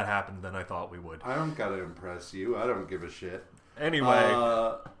before that happened than I thought we would. I don't gotta impress you. I don't give a shit. Anyway,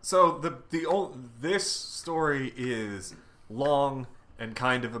 so this story is long and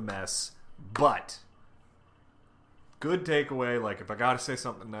kind of a mess, but good takeaway. Like, if I gotta say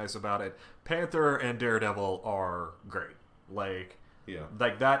something nice about it, Panther and Daredevil are great. Like, yeah,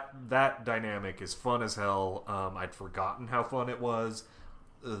 like that dynamic is fun as hell. I'd forgotten how fun it was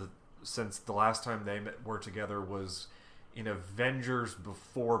since the last time they were together was in Avengers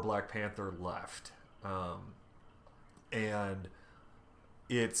before Black Panther left, and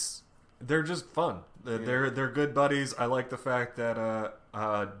they're just fun. They're good buddies. I like the fact that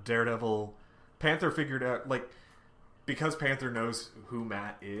Panther figured out, like, because Panther knows who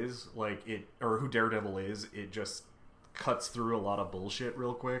Matt is, or who Daredevil is, it just cuts through a lot of bullshit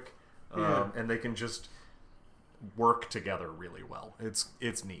real quick, and they can just work together really well.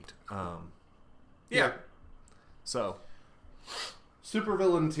 It's neat. So,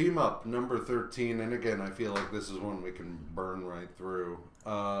 supervillain team up number 13, and again, I feel like this is one we can burn right through.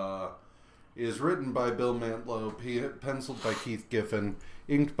 Is written by Bill Mantlo, penciled by Keith Giffen,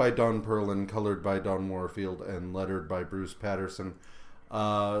 inked by Don Perlin, colored by Don Warfield, and lettered by Bruce Patterson.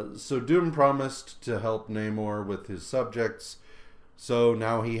 So Doom promised to help Namor with his subjects, so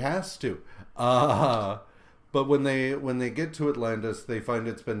now he has to. But when they get to Atlantis, they find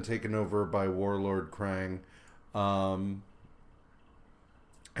it's been taken over by Warlord Krang. And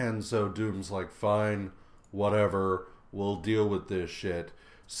so Doom's like, fine, whatever, we'll deal with this shit.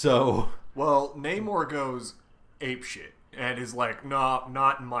 So... Well, Namor goes apeshit and is like, nah,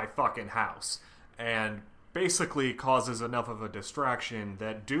 not in my fucking house. And basically causes enough of a distraction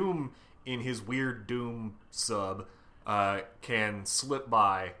that Doom, in his weird Doom sub, can slip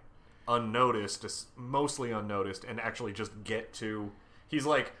by unnoticed, mostly unnoticed, and actually just get to... He's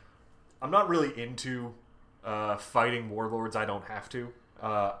like, I'm not really into fighting warlords, I don't have to.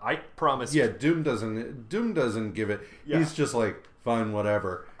 I promise... Yeah, Doom doesn't give it... Yeah. He's just like, fine,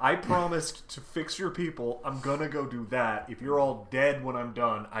 whatever. I promised to fix your people. I'm gonna go do that. If you're all dead when I'm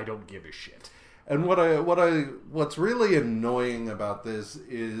done, I don't give a shit. And what's really annoying about this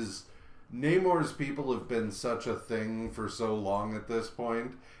is Namor's people have been such a thing for so long at this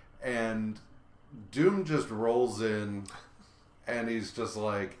point, and Doom just rolls in, and he's just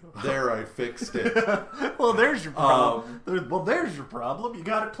like, "There, I fixed it." Well, there's your problem. There's your problem. You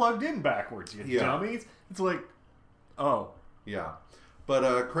got it plugged in backwards, you dummies. It's like, oh. Yeah.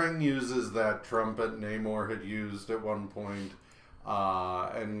 But Krang uses that trumpet Namor had used at one point,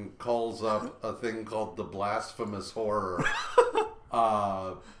 and calls up a thing called the Blasphemous Horror.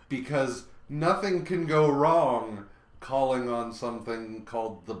 Because nothing can go wrong calling on something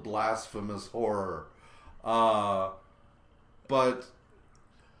called the Blasphemous Horror. But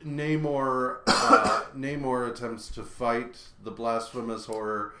Namor attempts to fight the Blasphemous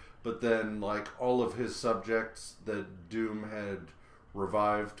Horror, but then, like, all of his subjects that Doom had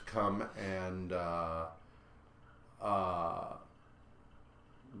revived come and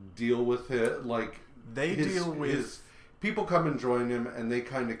deal with it. Like, his people come and join him, and they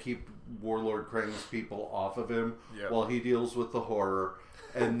kind of keep Warlord Krang's people off of him while he deals with the horror.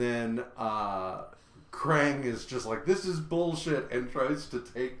 And then Krang is just like, this is bullshit, and tries to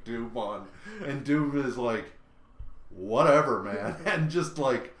take Doom on. And Doom is like, whatever, man. And just,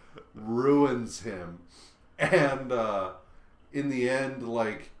 like, ruins him. And in the end,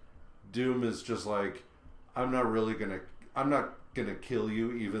 like, Doom is just like, I'm not gonna kill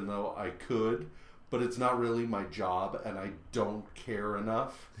you, even though I could, but it's not really my job, and I don't care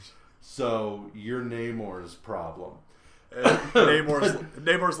enough. So you're Namor's problem.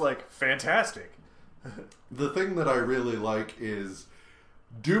 Namor's like, fantastic. The thing that I really like is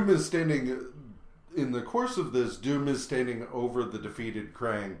Doom is standing... In the course of this, Doom is standing over the defeated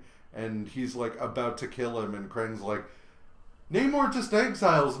Krang, and he's, like, about to kill him, and Krang's like, Namor just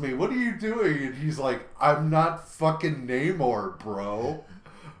exiles me, what are you doing? And he's like, I'm not fucking Namor, bro.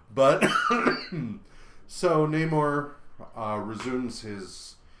 But, so Namor resumes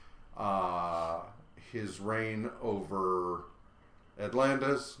his reign over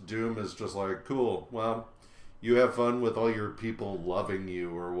Atlantis. Doom is just like, cool, well, you have fun with all your people loving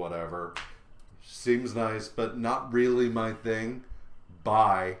you or whatever. Seems nice, but not really my thing.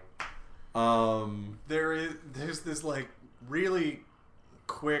 Bye. There's this, like, really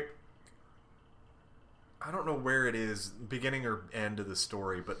quick, I don't know where it is, beginning or end of the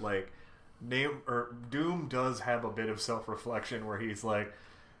story, but, like, Doom does have a bit of self-reflection where he's like,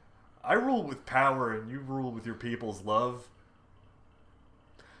 I rule with power and you rule with your people's love.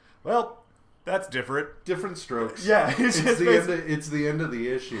 Well, that's different. Different strokes. Yeah, it's the end of the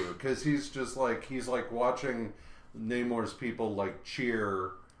issue, because he's watching Namor's people, like,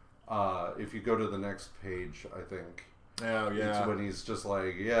 cheer. If you go to the next page, I think. Oh yeah. It's when he's just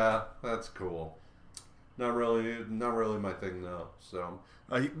like, yeah, that's cool. Not really my thing though. So.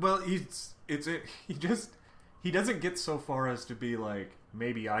 Well, he he doesn't get so far as to be like,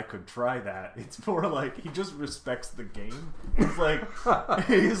 maybe I could try that. It's more like he just respects the game. He's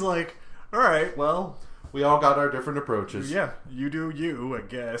like, all right, well, we all got our different approaches. yeah, you do you, I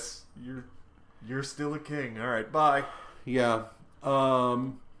guess. You're still a king. All right, bye. Yeah.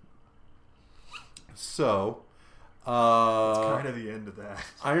 So, it's kind of the end of that.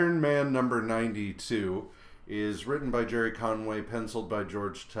 Iron Man number 92 is written by Jerry Conway, penciled by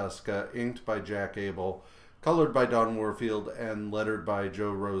George Tuska, inked by Jack Abel, colored by Don Warfield, and lettered by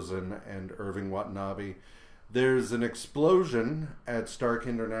Joe Rosen and Irving Watanabe. There's an explosion at Stark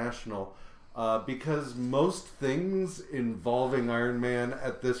International because most things involving Iron Man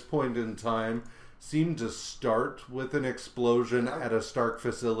at this point in time seem to start with an explosion at a Stark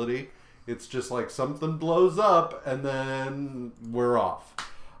facility. It's just like something blows up and then we're off.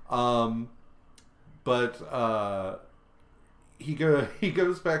 But he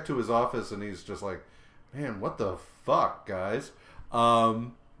goes back to his office and he's just like, man, what the fuck, guys?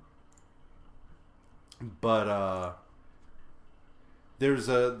 But there's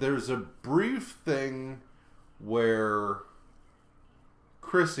a brief thing where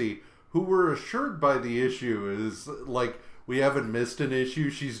Chrissy, who we're assured by the issue is like, we haven't missed an issue,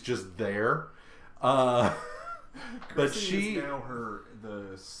 she's just there. But she is now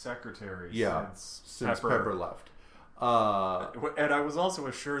the secretary since Pepper left. And I was also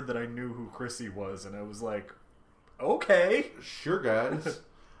assured that I knew who Chrissy was, and I was like, okay. Sure, guys.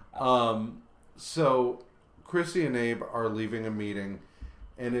 So Chrissy and Abe are leaving a meeting,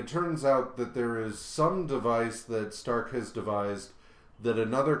 and it turns out that there is some device that Stark has devised that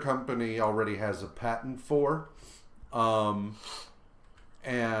another company already has a patent for. And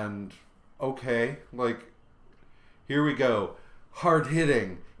okay, like, here we go.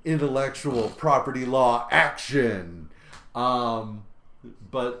 Hard-hitting, intellectual property law action.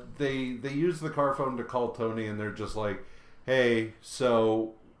 But they use the car phone to call Tony, and they're just like, hey,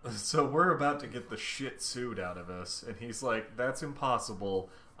 so we're about to get the shit sued out of us. And he's like, that's impossible.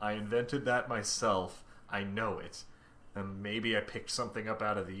 I invented that myself. I know it. And maybe I picked something up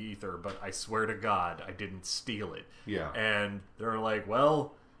out of the ether, but I swear to God, I didn't steal it. Yeah. And they're like,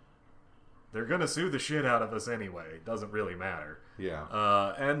 well, they're going to sue the shit out of us anyway. It doesn't really matter.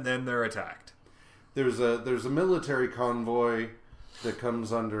 Yeah. And then they're attacked. There's a military convoy that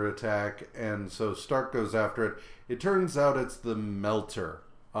comes under attack, and so Stark goes after it. It turns out it's the Melter.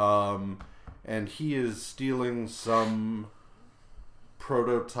 And he is stealing some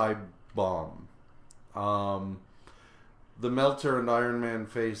prototype bomb. The Melter and Iron Man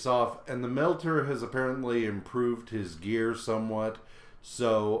face off, and the Melter has apparently improved his gear somewhat,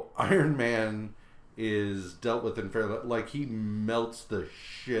 so Iron Man is dealt with in fairly... Like, he melts the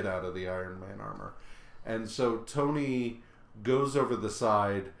shit out of the Iron Man armor. And so Tony goes over the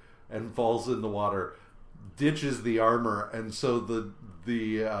side and falls in the water, ditches the armor, and so the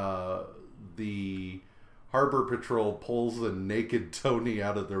Harbor Patrol pulls a naked Tony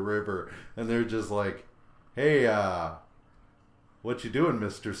out of the river, and they're just like, hey, what you doing,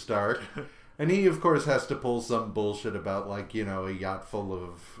 Mr. Stark? And he, of course, has to pull some bullshit about, like, you know, a yacht full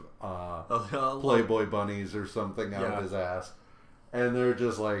of Playboy bunnies or something out of his ass. And they're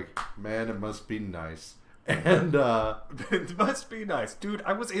just like, man, it must be nice. And it must be nice. Dude,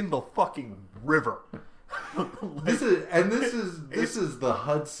 I was in the fucking river. Like, this is the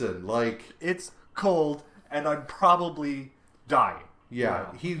Hudson. Like, it's cold and I'm probably dying. Yeah,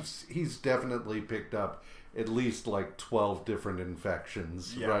 he's definitely picked up at least like 12 different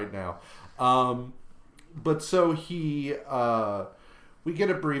infections right now. But so we get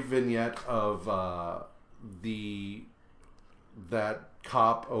a brief vignette of that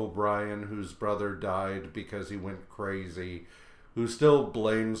cop O'Brien whose brother died because he went crazy, who still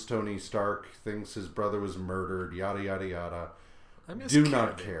blames Tony Stark, thinks his brother was murdered, yada yada yada.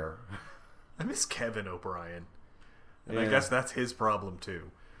 Not care. I miss Kevin O'Brien. And I guess that's his problem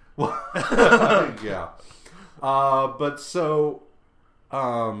too. Well, yeah. But so,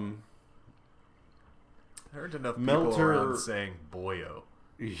 I heard enough people around saying boyo.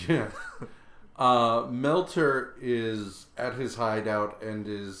 Yeah. Melter is at his hideout and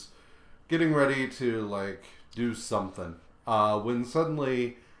is getting ready to, like, do something. When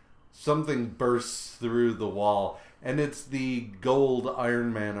suddenly something bursts through the wall, and it's the gold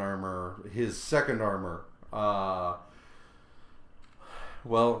Iron Man armor, his second armor.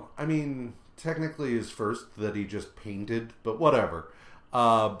 Well, I mean, technically his first that he just painted, but whatever.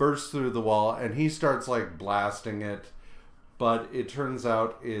 Bursts through the wall, and he starts, like, blasting it, but it turns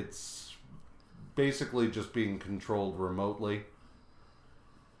out it's basically just being controlled remotely.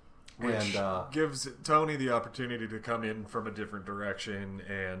 Which gives Tony the opportunity to come in from a different direction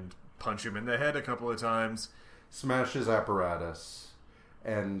and punch him in the head a couple of times. smashes apparatus,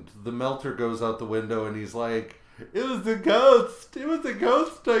 and the melter goes out the window, and he's like, "It was a ghost! It was a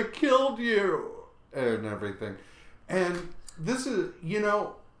ghost! I killed you!" and everything. And this is,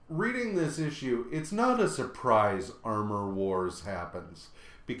 reading this issue, it's not a surprise Armor Wars happens,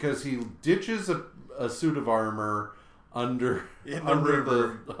 because he ditches a suit of armor under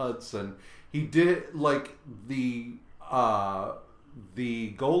the Hudson. He did, like, the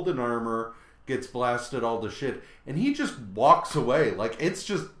golden armor gets blasted all to shit, and he just walks away. Like, it's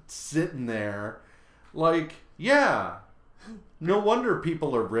just sitting there. Like, yeah, no wonder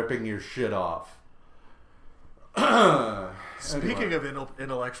people are ripping your shit off. Speaking of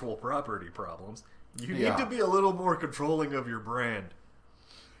intellectual property problems, you need to be a little more controlling of your brand.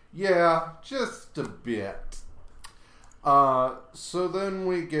 Yeah, just a bit. So then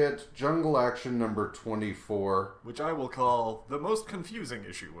we get Jungle Action number 24. Which I will call the most confusing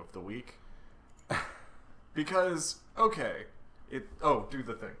issue of the week. Because, okay, do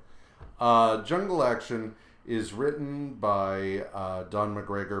the thing. Jungle Action is written by Don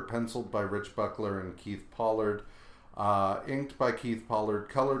McGregor, penciled by Rich Buckler and Keith Pollard, inked by Keith Pollard,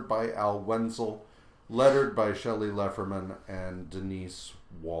 colored by Al Wenzel, lettered by Shelley Lefferman and Denise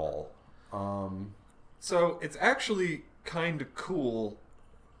Wall. So it's actually kind of cool,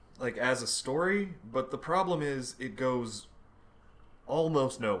 like, as a story, but the problem is it goes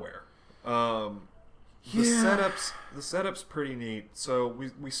almost nowhere. The setup's pretty neat. So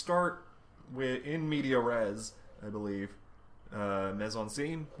we start with in media res, I believe, mise en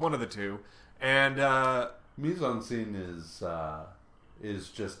scene, one of the two, and mise en scene is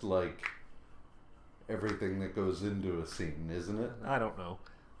just like everything that goes into a scene, isn't it? I don't know.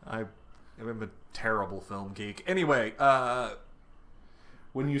 I'm a terrible film geek. Anyway,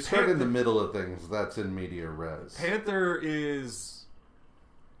 when you start in the middle of things, that's in media res. Panther is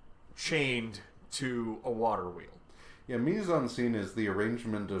chained to a water wheel. Yeah, mise en scene is the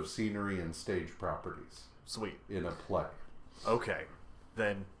arrangement of scenery and stage properties. Sweet. In a play. Okay.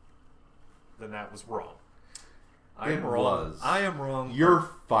 Then that was wrong. I am wrong. You're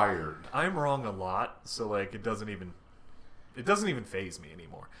fired. I'm wrong a lot, so like it doesn't even faze me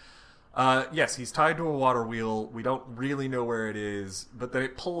anymore. Yes, he's tied to a water wheel. We don't really know where it is, but then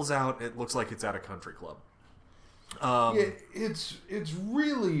it pulls out. It looks like it's at a country club. It's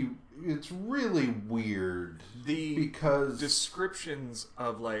really weird. Because descriptions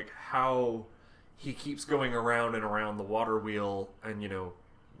of like how he keeps going around and around the water wheel, and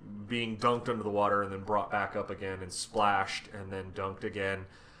being dunked under the water and then brought back up again and splashed and then dunked again.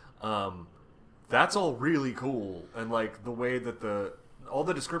 That's all really cool, and like the way that all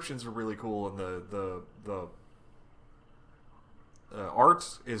the descriptions are really cool, and the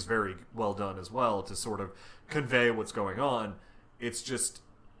art is very well done as well to sort of convey what's going on. It's just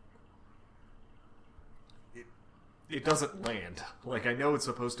it doesn't land. Like, I know it's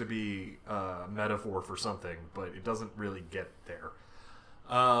supposed to be a metaphor for something, but it doesn't really get there.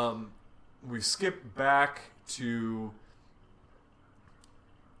 We skip back to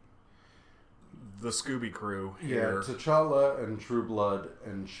the Scooby crew here. Yeah, T'Challa and True Blood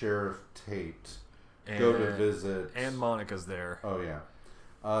and Sheriff Tate go to visit. And Monica's there. Oh, yeah.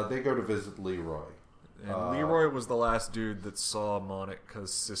 They go to visit Leroy. And Leroy was the last dude that saw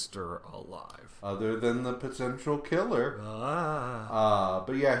Monica's sister alive. Other than the potential killer.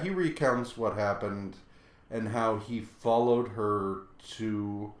 But yeah, he recounts what happened and how he followed her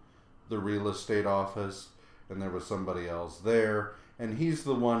to the real estate office, and there was somebody else there, and he's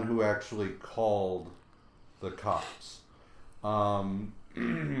the one who actually called the cops. But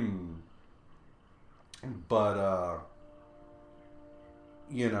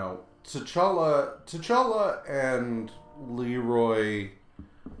T'Challa and Leroy.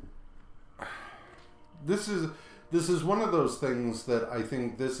 This is one of those things that I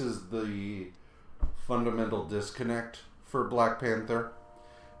think this is the fundamental disconnect for Black Panther,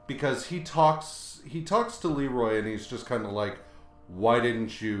 because he talks to Leroy and he's just kind of like, why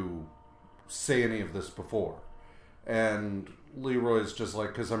didn't you say any of this before? And Leroy's just like,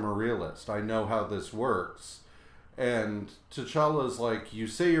 because I'm a realist. I know how this works. And T'Challa's like, you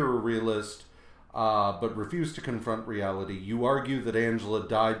say you're a realist, but refuse to confront reality. You argue that Angela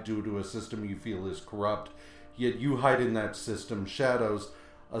died due to a system you feel is corrupt, yet you hide in that system shadows,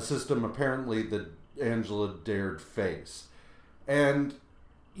 a system apparently that Angela dared face. And,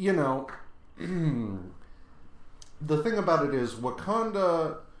 the thing about it is,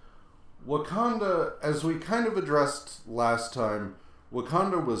 Wakanda, as we kind of addressed last time,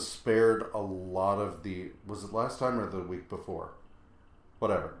 Wakanda was spared a lot of was it last time or the week before?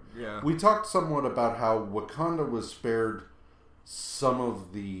 Whatever. Yeah. We talked somewhat about how Wakanda was spared some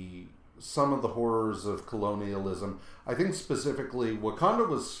of the some of the horrors of colonialism. I think specifically Wakanda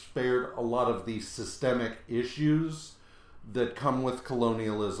was spared a lot of the systemic issues that come with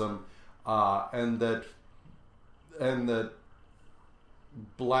colonialism, and that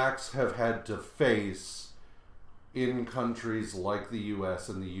blacks have had to face in countries like the US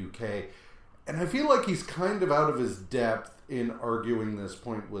and the UK. And I feel like he's kind of out of his depth in arguing this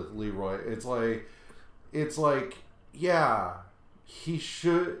point with Leroy. It's like, yeah, he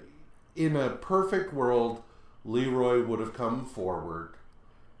should, in a perfect world, Leroy would have come forward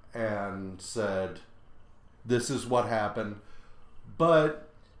and said, this is what happened. But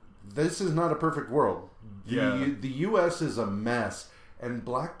this is not a perfect world. The US is a mess, and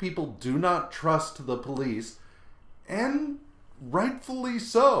black people do not trust the police, and rightfully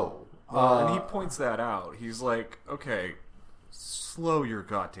so. And he points that out. He's like, okay, slow your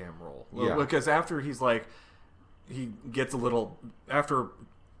goddamn roll. Yeah. Because after he's like, after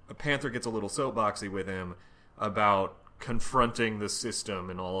a Panther gets a little soapboxy with him about confronting the system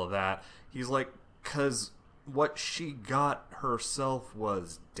and all of that, he's like, because what she got herself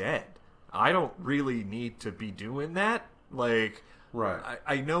was dead. I don't really need to be doing that. Like, Right.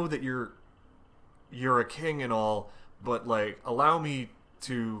 I know that you're a king and all, but like, allow me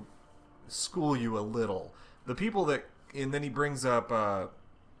to school you a little. The people that, and then he brings up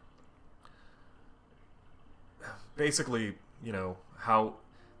basically, you know, how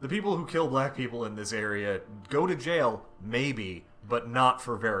the people who kill black people in this area go to jail, maybe, but not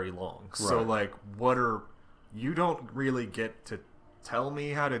for very long. Right. So like, you don't really get to tell me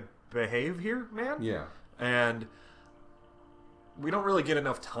how to behave here, man? Yeah. And we don't really get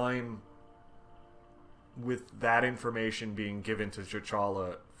enough time with that information being given to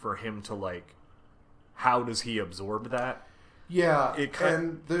T'Challa for him to, like, how does he absorb that? Yeah, it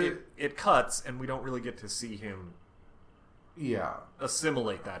cuts, and we don't really get to see him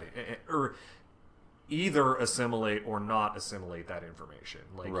assimilate that, or either assimilate or not assimilate that information.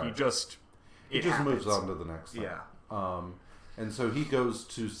 Like, right. he just moves on to the next thing. Yeah. And so he goes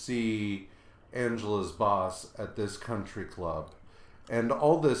to see Angela's boss at this country club. And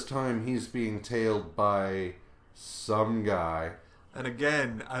all this time, he's being tailed by some guy. And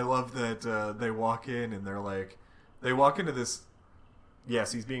again, I love that they walk in and they're like... They walk into this...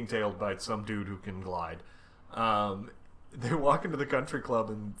 Yes, he's being tailed by some dude who can glide. They walk into the country club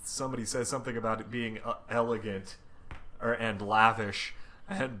and somebody says something about it being elegant and lavish.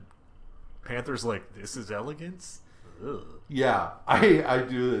 And Panther's like, this is elegance? Ugh. Yeah, I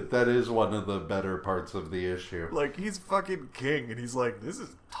do. That is one of the better parts of the issue. Like, he's fucking king, and he's like, this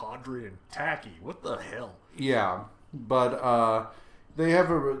is tawdry and tacky. What the hell? Yeah, but they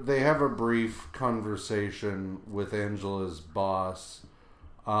have a brief conversation with Angela's boss,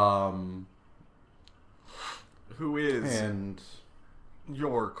 who is and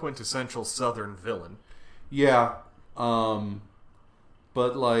your quintessential Southern villain. Yeah,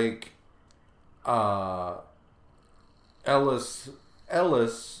 but like, Ellis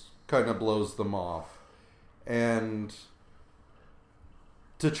kind of blows them off, and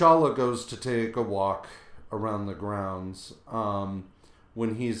T'Challa goes to take a walk around the grounds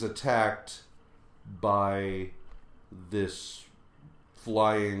when he's attacked by this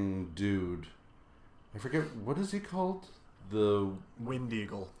flying dude. I forget, what is he called? The Wind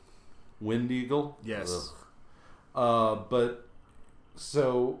Eagle. Wind Eagle? Yes. But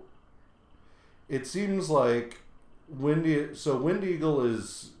so it seems like Wind Eagle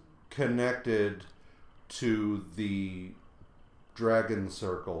is connected to the Dragon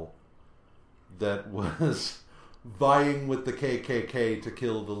Circle that was vying with the KKK to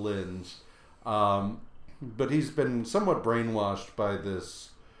kill the Lynns. But he's been somewhat brainwashed by this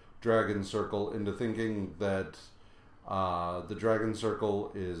Dragon Circle into thinking that the Dragon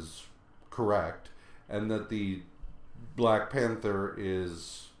Circle is correct and that the Black Panther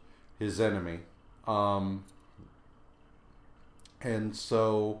is his enemy. And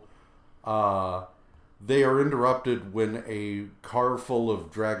so they are interrupted when a car full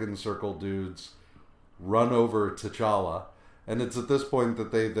of Dragon Circle dudes run over T'Challa. And it's at this point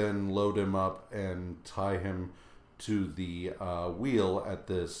that they then load him up and tie him to the wheel at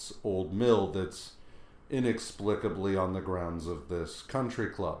this old mill that's inexplicably on the grounds of this country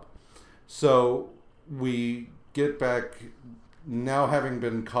club. So we get back, now having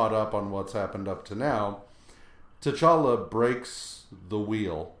been caught up on what's happened up to now, T'Challa breaks the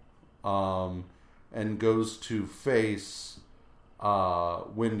wheel and goes to face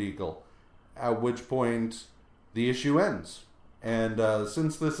Wind Eagle, at which point the issue ends. And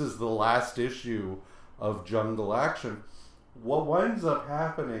since this is the last issue of Jungle Action, what winds up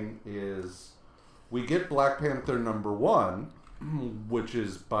happening is we get Black Panther #1, which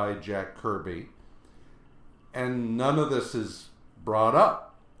is by Jack Kirby. And none of this is brought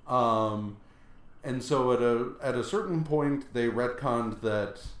up. And so at a certain point, they retconned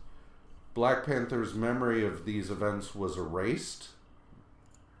that Black Panther's memory of these events was erased.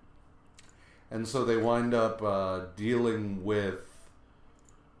 And so they wind up dealing with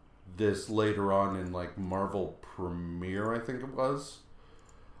this later on in like Marvel Premiere, I think it was.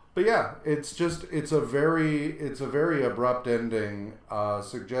 But yeah, it's a very abrupt ending,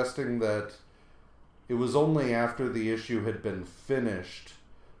 suggesting that it was only after the issue had been finished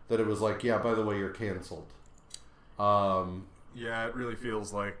that it was like, yeah, by the way, you're canceled. Yeah, it really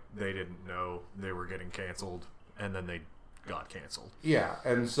feels like they didn't know they were getting canceled, and then they got canceled. Yeah,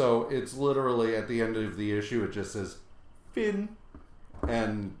 and so it's literally at the end of the issue, it just says, Finn.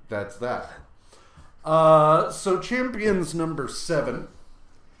 And that's that. So Champions number 7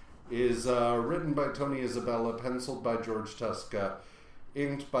 is written by Tony Isabella, penciled by George Tuska,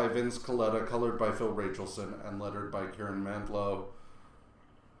 inked by Vince Colletta, colored by Phil Rachelson, and lettered by Kieran Mantlo.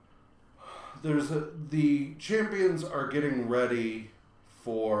 The Champions are getting ready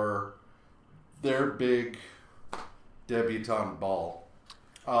for their big debutante ball.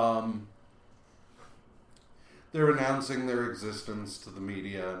 They're announcing their existence to the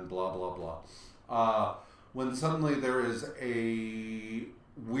media and blah, blah, blah. When suddenly there is a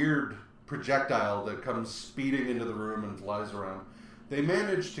weird projectile that comes speeding into the room and flies around. They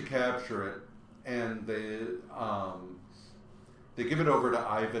manage to capture it, and they give it over to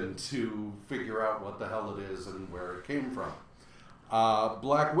Ivan to figure out what the hell it is and where it came from.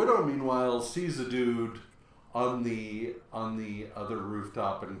 Black Widow, meanwhile, sees a dude on the other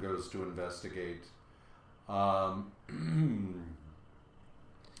rooftop and goes to investigate.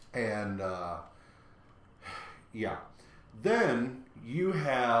 Yeah. Then you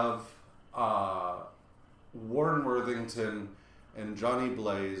have Warren Worthington and Johnny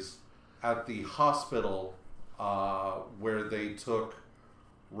Blaze at the hospital where they took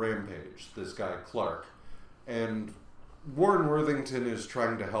Rampage, this guy Clark. And Warren Worthington is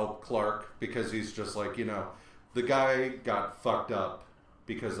trying to help Clark because he's just like, the guy got fucked up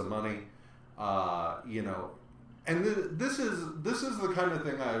because of money. And this is the kind of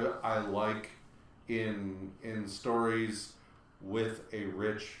thing I like in stories with a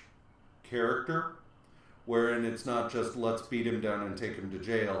rich character, wherein it's not just let's beat him down and take him to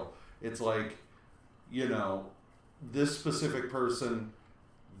jail. It's like, this specific person,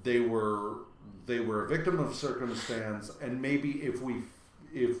 they were a victim of circumstance, and maybe if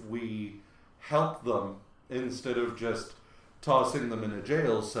we help them instead of just tossing them in a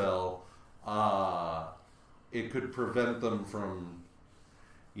jail cell, it could prevent them from,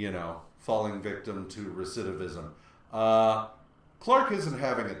 falling victim to recidivism. Clark isn't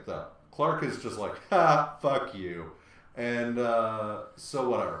having it, though. Clark is just like, ha, fuck you. And so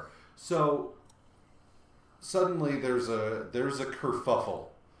whatever. So suddenly there's a kerfuffle,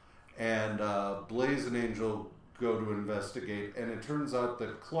 and Blaze and Angel go to investigate, and it turns out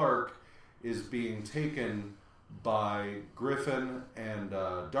that Clark is being taken by Griffin and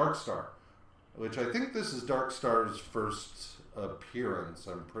Darkstar, which I think this is Darkstar's first appearance,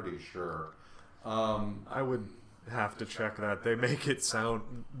 I'm pretty sure. I would have to check that. They make it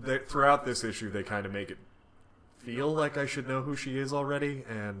sound... throughout this issue, they kind of make it feel like I should know who she is already,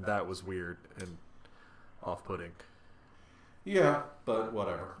 and that was weird and off-putting. Yeah, but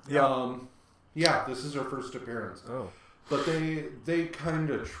whatever. Yeah. Yeah, this is her first appearance. Oh. But they kind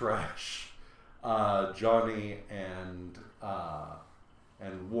of trash Johnny and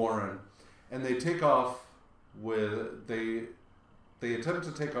Warren, and they take off with they attempt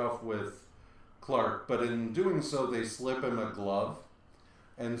to take off with Clark, but in doing so they slip him a glove,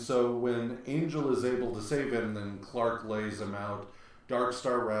 and so when Angel is able to save him, then Clark lays him out.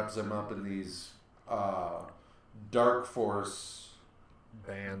 Darkstar wraps him up in these Dark Force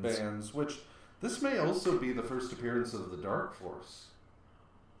bands, which this may also be the first appearance of the Dark Force.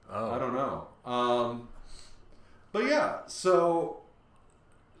 Oh. I don't know. But yeah, so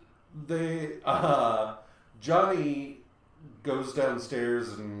they Johnny goes downstairs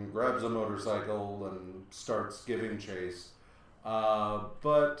and grabs a motorcycle and starts giving chase.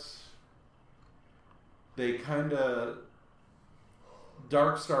 But they kind of...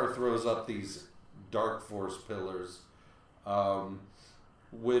 Darkstar throws up these Dark Force pillars,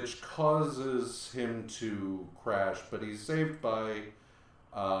 which causes him to crash, but he's saved by...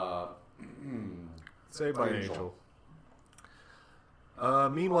 Saved by Angel.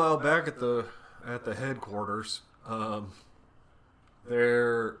 Meanwhile, back at the headquarters,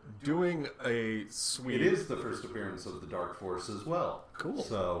 they're doing a sweep. It is the first appearance of the Dark Force as well. Cool.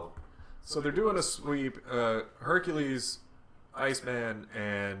 So they're doing a sweep. Hercules Iceman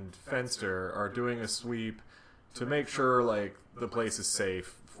and Fenster are doing a sweep to make sure like the place is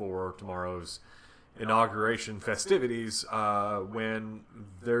safe for tomorrow's inauguration festivities, when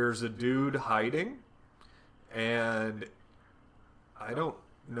there's a dude hiding, and I don't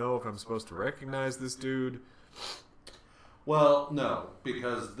know if I'm supposed to recognize this dude. Well, no,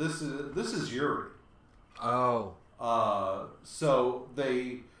 because this is Yuri. Oh. So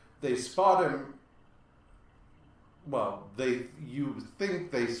they spot him. Well, you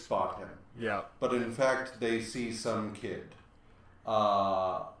think they spot him. Yeah. But in fact, they see some kid.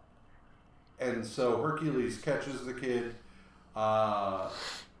 And so Hercules catches the kid,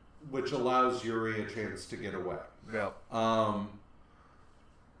 which allows Yuri a chance to get away. Yeah.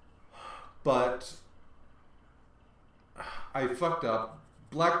 But I fucked up.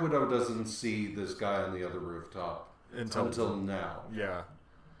 Black Widow doesn't see this guy on the other rooftop until now. Yeah.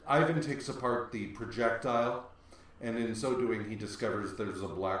 Ivan takes apart the projectile, and in so doing, he discovers there's a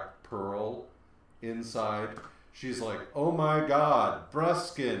black pearl inside. She's like, "Oh my God,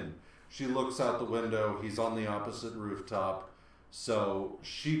 Bruskin!" She looks out the window. He's on the opposite rooftop. So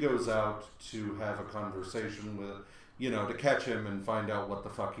she goes out to have a conversation with, to catch him and find out what the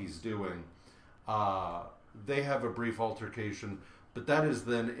fuck he's doing. They have a brief altercation, but that is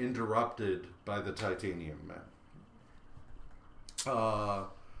then interrupted by the Titanium Man.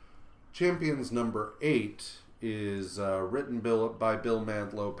 Champions number 8 is written by Bill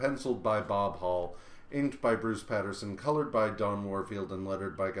Mantlo, penciled by Bob Hall, inked by Bruce Patterson, colored by Don Warfield, and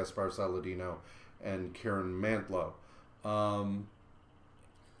lettered by Gaspar Saladino and Karen Mantlo.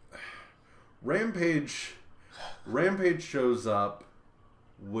 Rampage shows up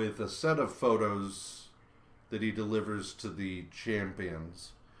with a set of photos that he delivers to the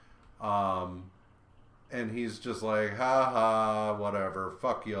champions. And he's just like, ha ha, whatever,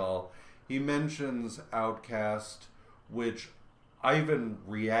 fuck y'all. He mentions Outcast, which Ivan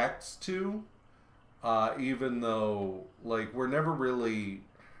reacts to, even though, like, we're never really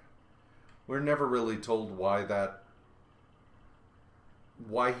told why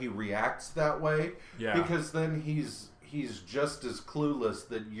he reacts that way. Yeah. Because then he's just as clueless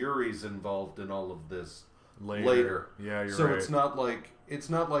that Yuri's involved in all of this later. Yeah, you're so right. it's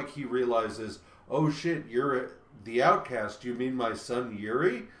not like he realizes, oh shit, you're the outcast. You mean my son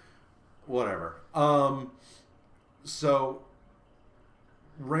Yuri? Whatever. So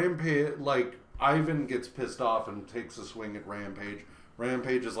Rampage, like, Ivan gets pissed off and takes a swing at Rampage.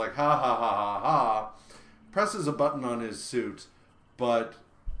 Rampage is like, ha ha ha ha ha, presses a button on his suit, but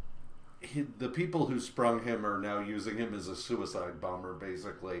the people who sprung him are now using him as a suicide bomber,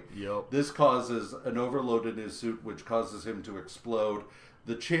 basically. Yep. This causes an overload in his suit, which causes him to explode.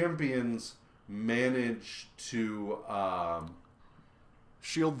 The champions manage to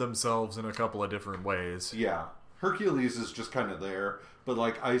shield themselves in a couple of different ways. Yeah. Hercules is just kind of there, but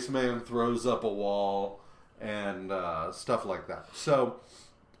like Iceman throws up a wall and stuff like that. So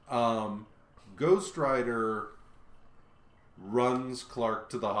Ghost Rider runs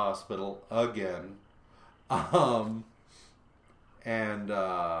Clark to the hospital again. They're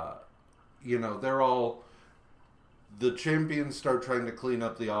all... The champions start trying to clean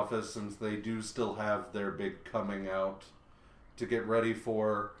up the office since they do still have their big coming out to get ready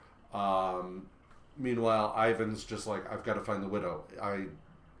for. Meanwhile, Ivan's just like, I've got to find the widow.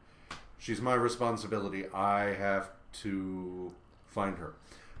 She's my responsibility. I have to find her.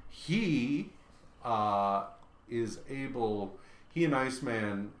 He and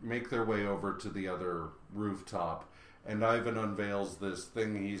Iceman make their way over to the other rooftop, and Ivan unveils this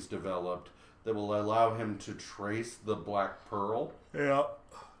thing he's developed that will allow him to trace the Black Pearl. Yeah.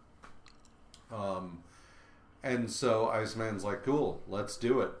 And so Iceman's like, cool, let's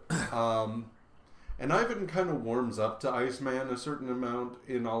do it. And Ivan kind of warms up to Iceman a certain amount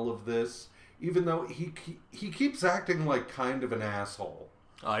in all of this, even though he keeps acting like kind of an asshole.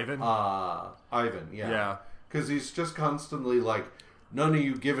 Ivan? Ivan, yeah. Yeah. Because he's just constantly like, none of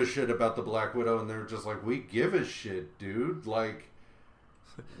you give a shit about the Black Widow, and they're just like, we give a shit, dude. Like,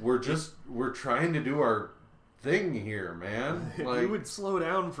 we're trying to do our thing here, man. If Like, you would slow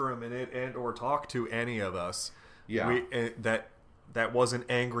down for a minute and or talk to any of us, yeah, that wasn't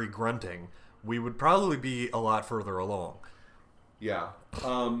angry grunting, we would probably be a lot further along. yeah.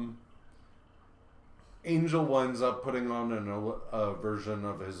 Angel winds up putting on a version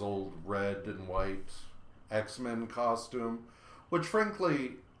of his old red and white X-Men costume, which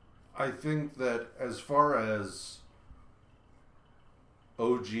frankly, I think that as far as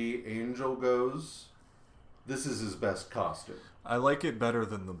OG Angel goes, this is his best costume. I like it better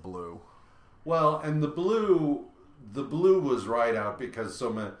than the blue. Well, and the blue was right out because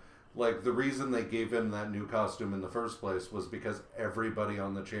Like, the reason they gave him that new costume in the first place was because everybody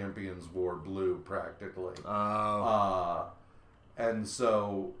on the Champions wore blue, practically. And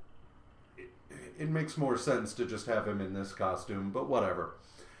so it makes more sense to just have him in this costume, but whatever.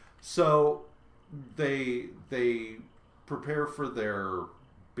 So they prepare for their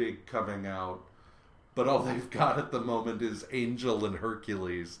big coming out, but all they've got at the moment is Angel and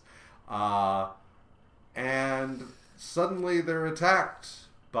Hercules. And suddenly they're attacked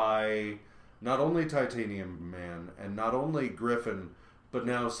by not only Titanium Man and not only Griffin, but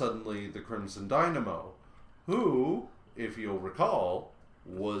now suddenly the Crimson Dynamo, who, if you'll recall,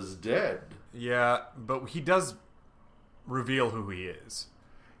 was dead. Yeah, but he does reveal who he is.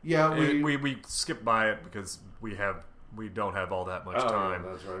 Yeah, we skip by it because we don't have all that much time.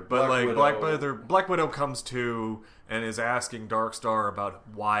 Yeah, that's right. But Black Widow comes to and is asking Darkstar about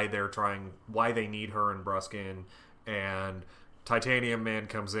why they need her in Bruskin, and Titanium Man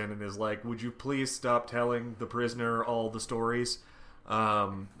comes in and is like, "Would you please stop telling the prisoner all the stories?"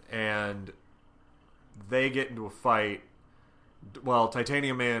 And they get into a fight. Well,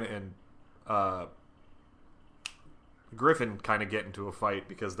 Titanium Man and Griffin kind of get into a fight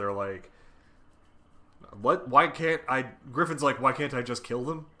because they're like, "What? Why can't I?" Griffin's like, "Why can't I just kill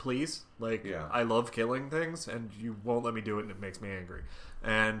them, please? Like, yeah. I love killing things, and you won't let me do it, and it makes me angry."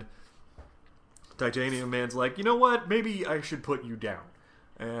 And Titanium Man's like, "You know what? Maybe I should put you down."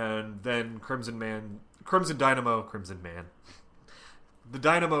 And then Crimson Man, the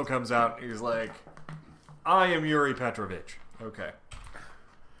Dynamo comes out, and he's like, "I am Yuri Petrovich." Okay.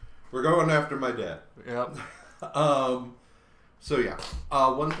 We're going after my dad. Yep. So yeah,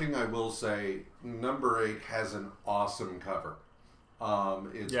 one thing I will say, number 8 has an awesome cover.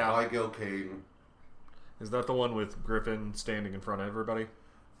 It's by Gil Kane. Is that the one with Griffin standing in front of everybody?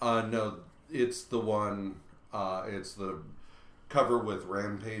 No, it's the one, it's the cover with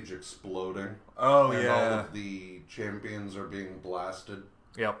Rampage exploding. Oh, and yeah. all of the champions are being blasted.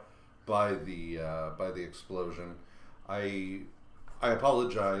 Yep. By the explosion. I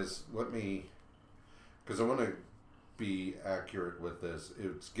apologize. Let me, because I want to be accurate with this.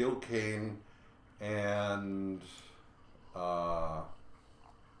 It's Gil Kane and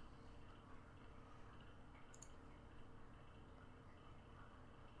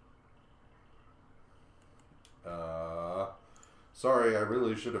sorry, I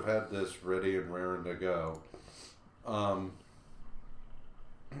really should have had this ready and raring to go.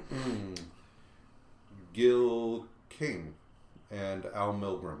 Gil King and Al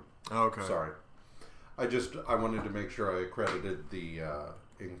Milgram. Okay. Sorry. I wanted to make sure I accredited the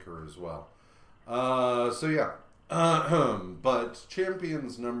inker as well. So yeah. But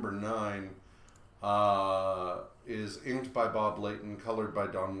Champions number 9 is inked by Bob Layton, colored by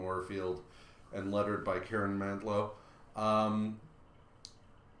Don Warfield, and lettered by Karen Mantlo.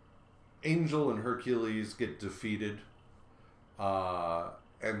 Angel and Hercules get defeated.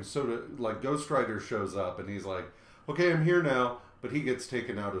 And so Ghost Rider shows up and he's like, "Okay, I'm here now," but he gets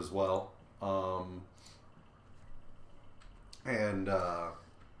taken out as well. And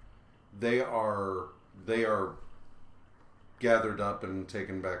they are gathered up and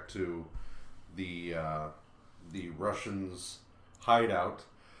taken back to the Russians' hideout.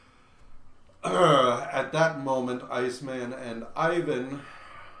 At that moment, Iceman and Ivan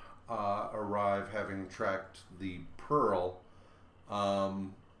arrive, having tracked the Pearl.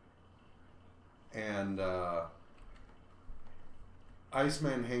 And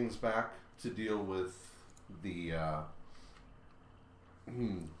Iceman hangs back to deal with the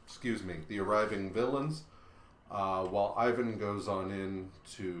the arriving villains, while Ivan goes on in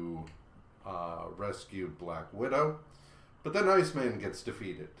to rescue Black Widow. But then Iceman gets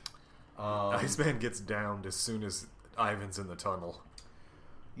defeated. Iceman gets downed as soon as Ivan's in the tunnel.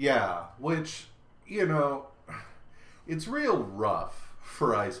 Yeah, which, it's real rough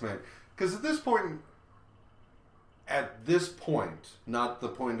for Iceman. Because at this point, not the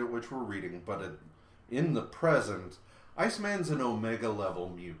point at which we're reading, but in the present, Iceman's an Omega level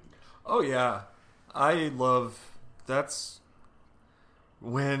mutant. Oh yeah, that's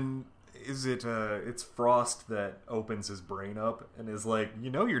when it's Frost that opens his brain up and is like,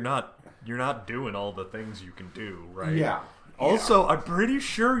 you're not doing all the things you can do, right? Yeah. Also, I'm pretty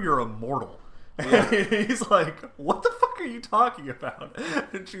sure you're immortal. Yeah. And he's like, "What the fuck are you talking about?"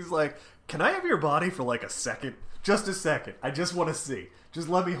 And she's like, "Can I have your body for like a second? Just a second. I just want to see. Just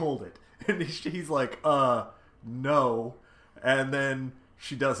let me hold it." And he's like, no. And then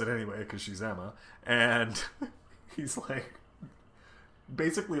she does it anyway because she's Emma. And he's like,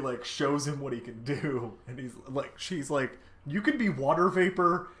 basically like shows him what he can do, and she's like, you can be water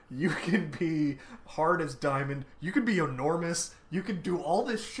vapor, you can be hard as diamond, you can be enormous, you can do all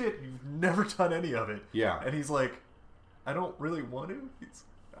this shit, you've never done any of it. Yeah. And he's like, I don't really want to. It's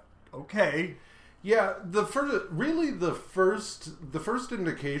okay. Yeah, the first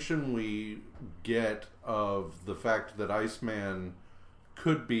indication we get of the fact that Iceman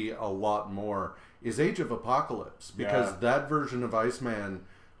could be a lot more is Age of Apocalypse, because that version of Iceman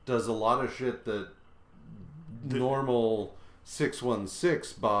does a lot of shit that normal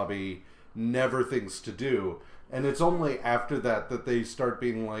 616 Bobby never thinks to do. And it's only after that they start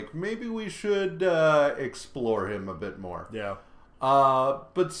being like, maybe we should explore him a bit more. Yeah.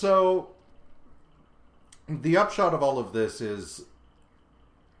 But so the upshot of all of this is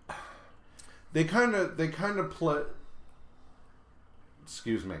they kind of play.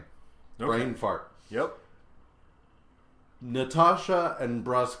 Excuse me. Okay. Brain fart. Yep. Natasha and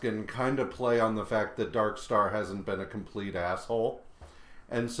Bruskin kind of play on the fact that Darkstar hasn't been a complete asshole.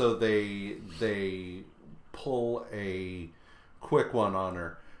 And so they pull a quick one on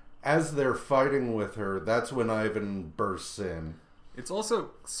her. As they're fighting with her, that's when Ivan bursts in. It's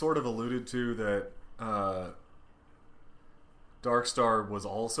also sort of alluded to that Darkstar was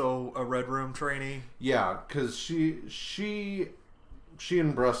also a Red Room trainee. Yeah, because she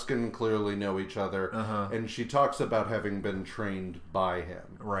and Bruskin clearly know each other, and she talks about having been trained by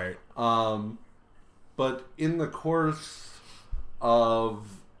him. Right. But in the course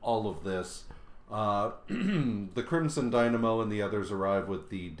of all of this, the Crimson Dynamo and the others arrive with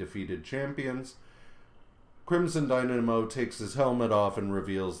the defeated champions. Crimson Dynamo takes his helmet off and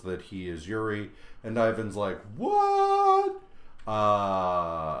reveals that he is Yuri, and Ivan's like, what?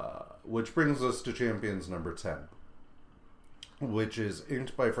 Which brings us to Champions number 10. Which is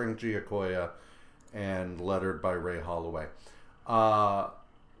inked by Frank Giacoia and lettered by Ray Holloway.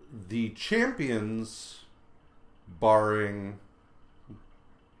 The champions, barring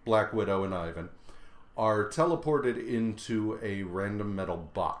Black Widow and Ivan, are teleported into a random metal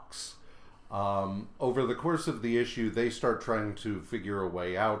box. Over the course of the issue, they start trying to figure a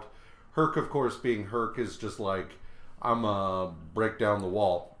way out. Herc, of course, being Herc, is just like, I'm gonna break down the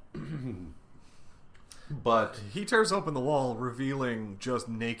wall. But he tears open the wall, revealing just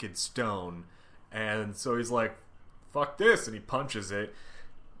naked stone. And so he's like, fuck this, and he punches it.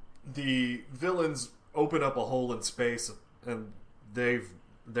 The villains open up a hole in space, and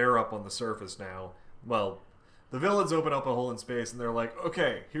they're up on the surface now. Well, the villains open up a hole in space, and they're like,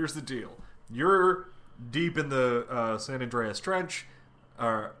 okay, here's the deal. You're deep in the San Andreas Trench.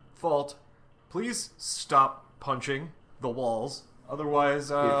 Fault, please stop punching the walls.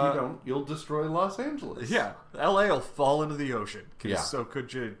 Otherwise, if you don't, you'll destroy Los Angeles. Yeah, LA will fall into the ocean. Yeah. So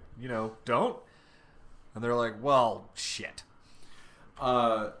could you, don't? And they're like, well, shit.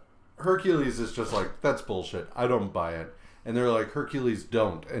 Hercules is just like, that's bullshit. I don't buy it. And they're like, Hercules,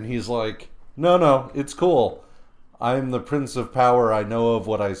 don't. And he's like, no, it's cool. I'm the Prince of Power. I know of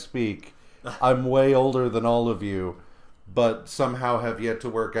what I speak. I'm way older than all of you, but somehow have yet to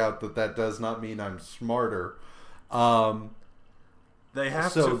work out that does not mean I'm smarter. They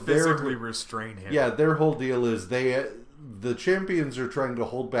have to physically restrain him. Yeah, their whole deal is the champions are trying to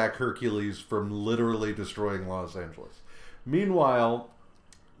hold back Hercules from literally destroying Los Angeles. Meanwhile,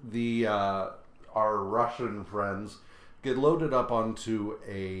 our Russian friends get loaded up onto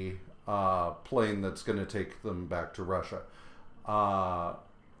a plane that's going to take them back to Russia.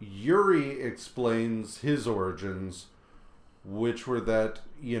 Yuri explains his origins, which were that,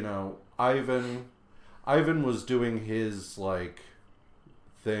 Ivan was doing his,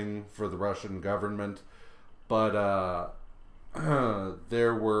 thing for the Russian government, but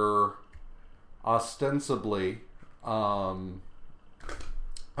there were ostensibly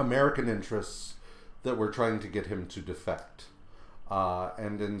American interests that were trying to get him to defect.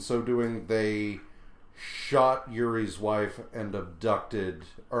 And in so doing, they shot Ivan's wife and abducted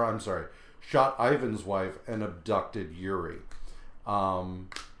Yuri.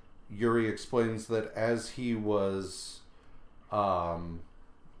 Yuri explains that as he was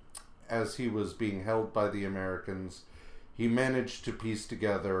being held by the Americans, he managed to piece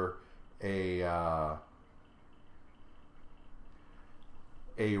together a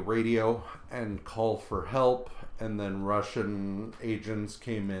radio and call for help, and then Russian agents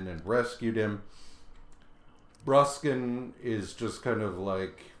came in and rescued him. Bruskin is just kind of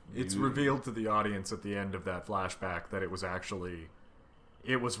like... It's revealed to the audience at the end of that flashback that it was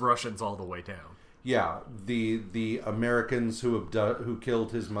Russians all the way down. Yeah, the Americans who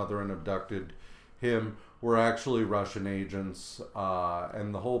killed his mother and abducted him were actually Russian agents,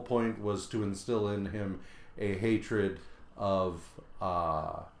 and the whole point was to instill in him a hatred of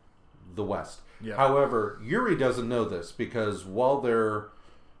the West. Yeah. However, Yuri doesn't know this because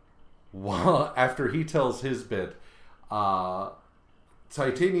after he tells his bit,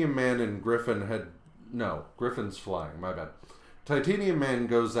 Titanium Man and Griffin's flying, my bad. Titanium Man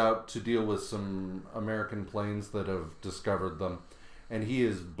goes out to deal with some American planes that have discovered them, and he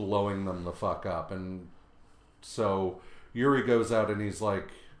is blowing them the fuck up. And so Yuri goes out and he's like,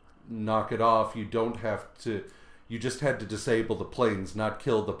 knock it off, you just had to disable the planes, not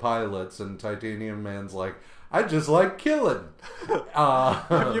kill the pilots. And Titanium Man's like, I just like killing.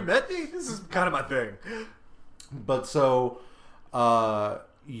 Have you met me? This is kind of my thing. But so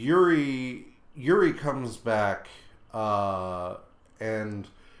Yuri comes back, and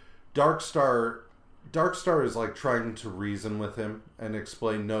Darkstar is like trying to reason with him and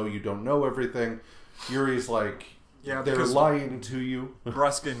explain, no, you don't know everything. Yuri's like, they're lying to you.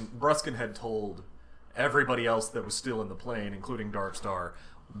 Bruskin had told everybody else that was still in the plane, including Darkstar,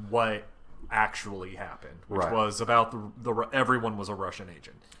 what actually happened, which was about everyone was a Russian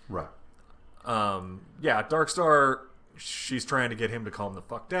agent. Right. Darkstar, she's trying to get him to calm the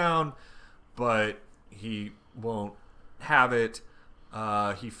fuck down, but he won't have it.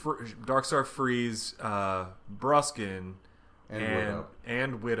 Darkstar frees Bruskin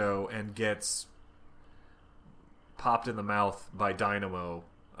and Widow and gets popped in the mouth by Dynamo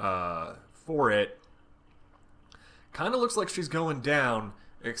for it. Kind of looks like she's going down,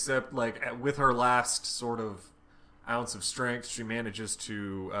 except like with her last sort of ounce of strength, she manages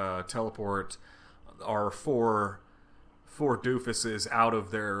to teleport our four doofuses out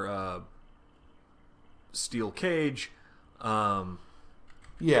of their steel cage. And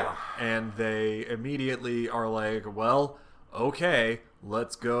they immediately are like, well, okay,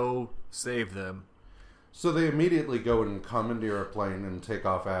 let's go save them. So they immediately go and commandeer a plane and take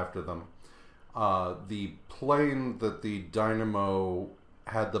off after them. The plane that the Dynamo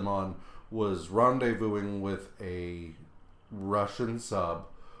had them on was rendezvousing with a Russian sub,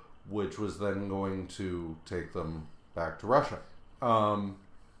 which was then going to take them back to Russia. The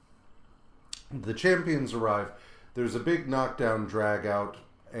champions arrive. There's a big knockdown, drag out,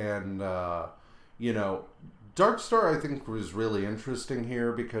 and Darkstar, I think, was really interesting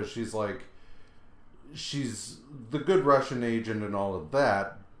here because she's the good Russian agent and all of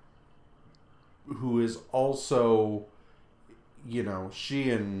that, who is also, she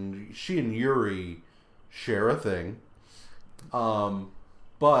and Yuri share a thing,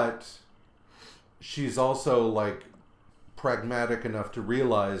 but she's also like pragmatic enough to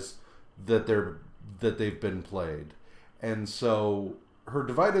realize that they've been played, and so her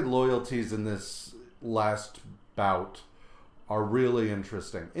divided loyalties in this last bout are really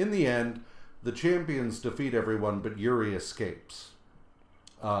interesting. In the end, the champions defeat everyone, but Yuri escapes.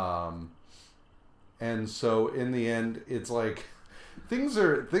 And so in the end, it's like things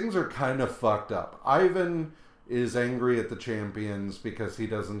are kind of fucked up. Ivan is angry at the champions because he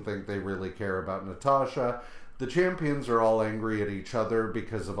doesn't think they really care about Natasha. The champions are all angry at each other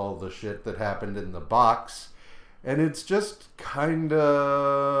because of all the shit that happened in the box. And it's just kind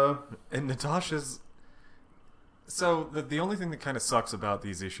of... And Natasha's... So, the only thing that kind of sucks about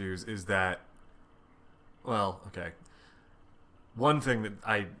these issues is that... Well, okay. One thing that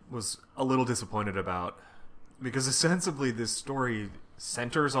I was a little disappointed about, because ostensibly this story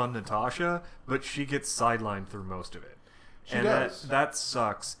centers on Natasha, but she gets sidelined through most of it. She does. That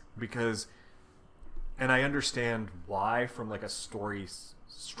sucks, because... And I understand why, from like a story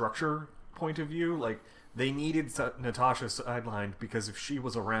structure point of view. Like, they needed Natasha sidelined because if she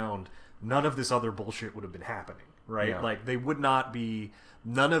was around, none of this other bullshit would have been happening, right? Yeah. Like, they would not be...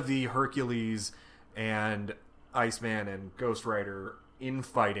 None of the Hercules and Iceman and Ghost Rider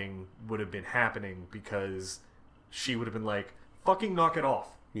infighting would have been happening because she would have been like, fucking knock it off.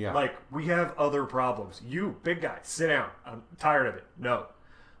 Yeah. Like, we have other problems. You, big guy, sit down. I'm tired of it. No.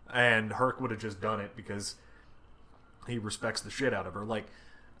 And Herc would have just done it because he respects the shit out of her. Like,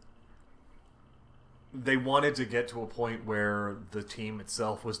 they wanted to get to a point where the team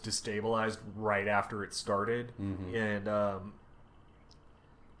itself was destabilized right after it started. Mm-hmm. And,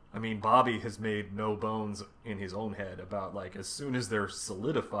 I mean, Bobby has made no bones in his own head about, like, as soon as they're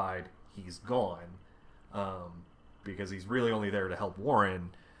solidified, he's gone. Because he's really only there to help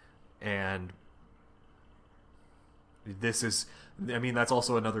Warren. And this is... I mean, that's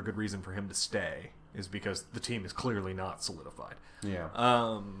also another good reason for him to stay, is because the team is clearly not solidified. Yeah.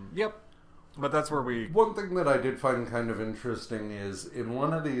 Yep. But that's where we... One thing that I did find kind of interesting is, in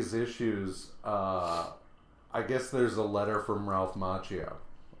one of these issues, I guess there's a letter from Ralph Macchio.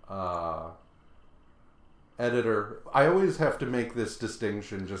 Editor. I always have to make this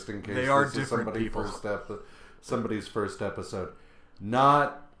distinction just in case they are this is different people. somebody's first episode.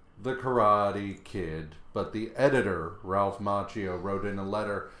 not the Karate Kid, but the editor, Ralph Macchio, wrote in a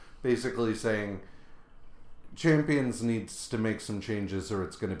letter basically saying Champions needs to make some changes or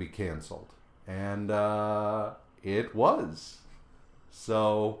it's going to be canceled. And it was.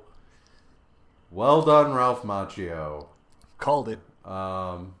 So, well done, Ralph Macchio. Called it.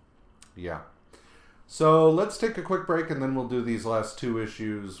 Yeah. So let's take a quick break and then we'll do these last two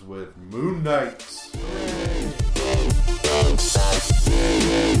issues with Moon Knight.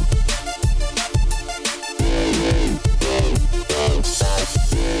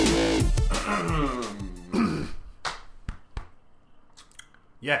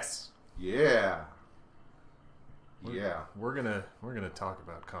 Yes. Yeah. We're gonna talk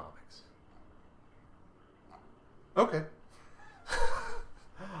about comics. Okay.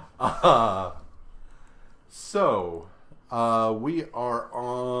 So, we are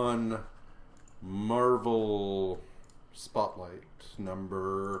on Marvel Spotlight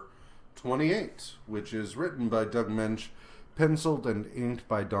number 28, which is written by Doug Mensch, penciled and inked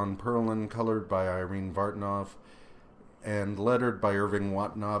by Don Perlin, colored by Irene Vartanoff, and lettered by Irving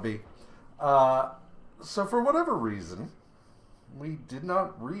Watanabe. So for whatever reason, we did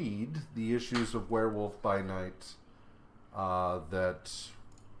not read the issues of Werewolf by Night that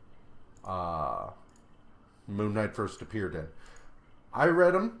Moon Knight first appeared in. I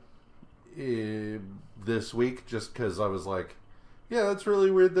read them this week just because I was like, yeah, that's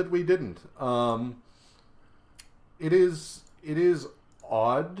really weird that we didn't. It is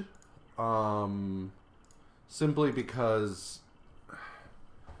odd, simply because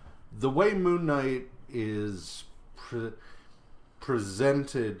the way Moon Knight is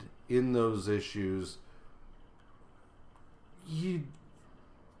presented in those issues, you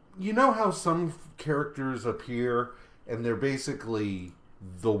know how some characters appear and they're basically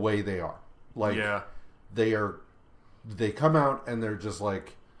the way they are. Like, yeah. They come out and they're just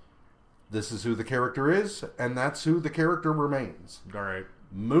like, this is who the character is, and that's who the character remains. All right.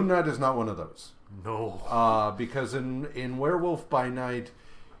 Moon Knight is not one of those. No. Because in Werewolf by Night,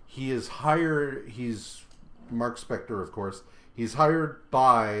 he's Mark Spector, of course. He's hired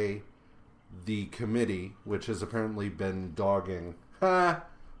by the committee, which has apparently been dogging. I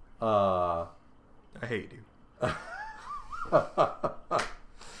hate you.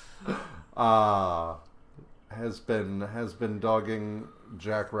 Has been dogging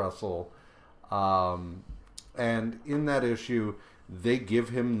Jack Russell, and in that issue, they give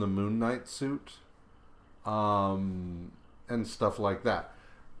him the Moon Knight suit, and stuff like that.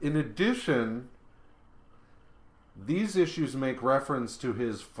 In addition, these issues make reference to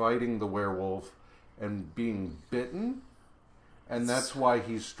his fighting the werewolf and being bitten, and that's why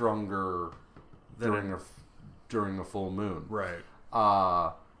he's stronger during a full moon. Right.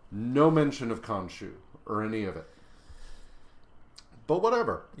 No mention of Khonshu or any of it. But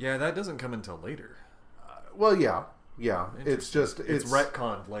whatever. Yeah, that doesn't come until later. Well, yeah. It's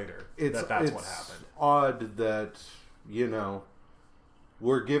retconned later. That's what happened. Odd that,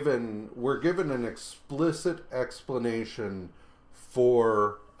 we're given an explicit explanation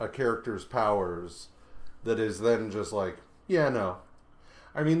for a character's powers that is then just like, yeah, no.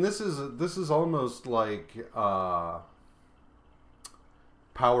 I mean, this is almost like Power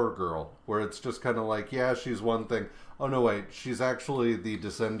Girl, where it's just kind of like, yeah, she's one thing. Oh, no, wait, she's actually the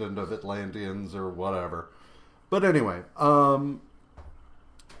descendant of Atlanteans or whatever. But anyway,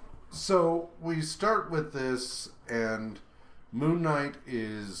 so we start with this, and Moon Knight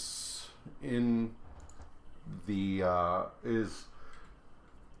is is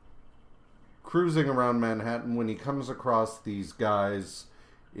cruising around Manhattan when he comes across these guys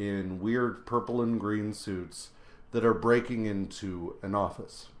in weird purple and green suits that are breaking into an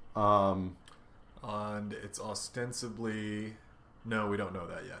office. And it's ostensibly... No, we don't know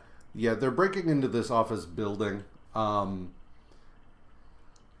that yet. Yeah, they're breaking into this office building.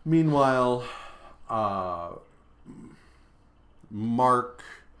 Meanwhile, Mark...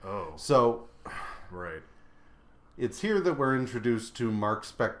 Oh. So... Right. It's here that we're introduced to Mark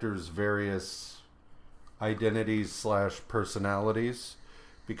Spector's various identities / personalities,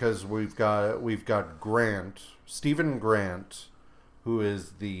 because we've got Grant, Stephen Grant, who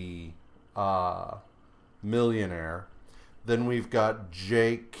is the millionaire. Then we've got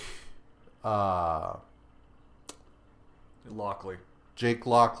Jake Lockley,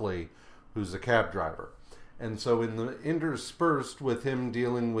 who's a cab driver. And so interspersed with him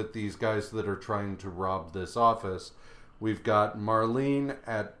dealing with these guys that are trying to rob this office, we've got Marlene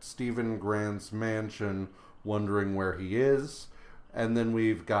at Stephen Grant's mansion wondering where he is. And then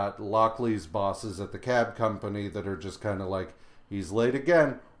we've got Lockley's bosses at the cab company that are just kind of like, he's late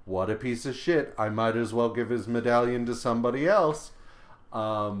again. What a piece of shit. I might as well give his medallion to somebody else.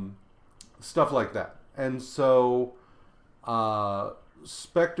 Stuff like that. And so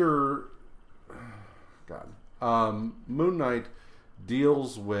Spectre, Moon Knight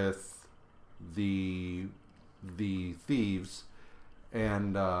deals with the thieves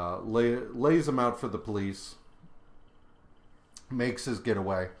and lays them out for the police, makes his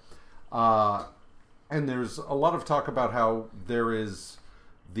getaway. And there's a lot of talk about how there is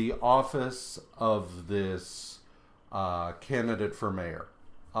the office of this candidate for mayor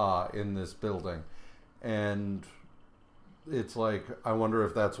in this building. And it's like, I wonder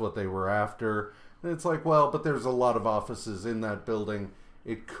if that's what they were after. And it's like, well, but there's a lot of offices in that building.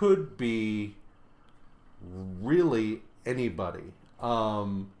 It could be really anybody.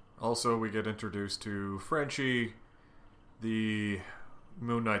 Also, we get introduced to Frenchie, the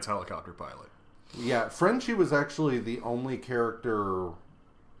Moon Knight's helicopter pilot. Yeah, Frenchie was actually the only character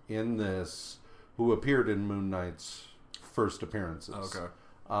in this who appeared in Moon Knight's first appearances. Okay.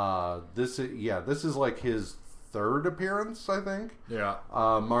 This is like his third appearance, I think. Yeah.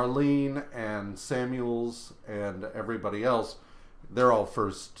 Marlene and Samuels and everybody else, they're all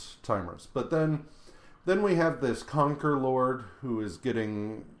first timers. But then we have this Conquer Lord who is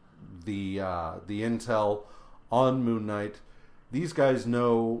getting the intel on Moon Knight. These guys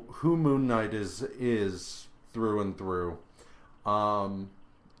know who Moon Knight is through and through.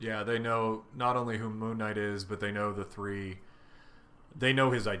 Yeah, they know not only who Moon Knight is, but they know they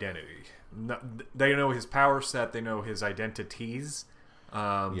know his identity. They know his power set. They know his identities.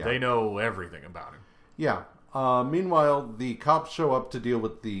 They know everything about him. Yeah. Meanwhile, the cops show up to deal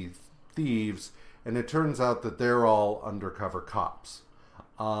with the thieves, and it turns out that they're all undercover cops.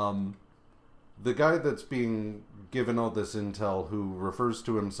 The guy that's being given all this intel, who refers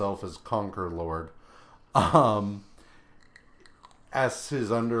to himself as Conquer Lord, asks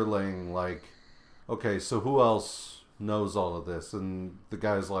his underling, like, okay, so who else knows all of this? And the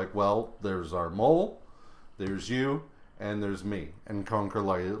guy's like, well, there's our mole, there's you, and there's me. And Conquer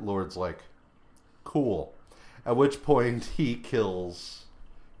Lord's like, cool. At which point he kills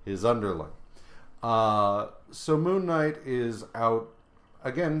his underling. So Moon Knight is out,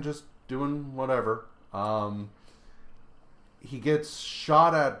 again, just doing whatever. He gets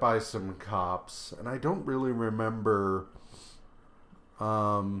shot at by some cops, and I don't really remember...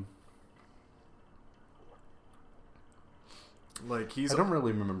 I don't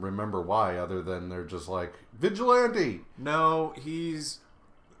really remember why, other than they're just like, vigilante! No,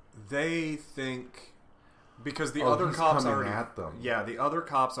 they think... Because the other cops already... at them. Yeah, the other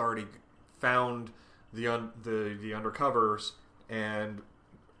cops already found the undercovers, and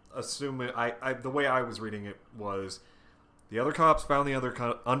assuming... the way I was reading it was, the other cops found the other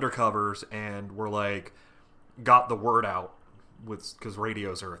undercovers and were like, got the word out, because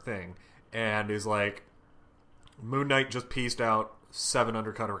radios are a thing, and is like, Moon Knight just pieced out 7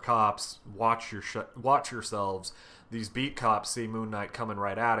 undercover cops. Watch yourselves. These beat cops see Moon Knight coming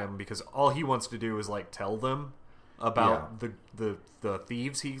right at him because all he wants to do is like tell them about the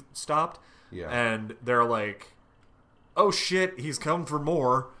thieves he stopped. Yeah. And they're like, "Oh shit, he's come for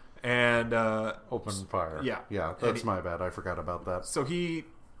more!" And open fire. Yeah, yeah. That's my bad. I forgot about that. So he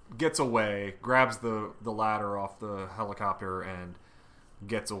gets away, grabs the ladder off the helicopter, and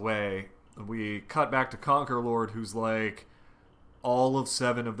gets away. We cut back to Conquer Lord, who's like, all of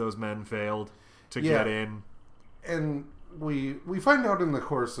 7 of those men failed to get in. And we find out in the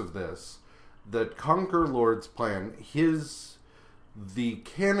course of this that Conquer Lord's plan, the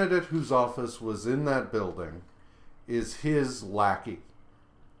candidate whose office was in that building, is his lackey.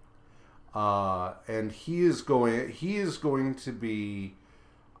 And he is going to be,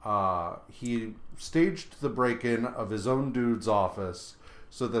 he staged the break-in of his own dude's office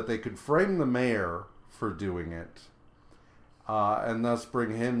so that they could frame the mayor for doing it, and thus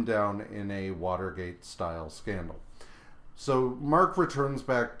bring him down in a Watergate-style scandal. So Mark returns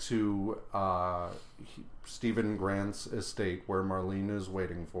back to Stephen Grant's estate where Marlene is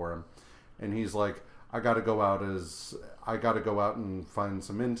waiting for him, and he's like, I gotta go out and find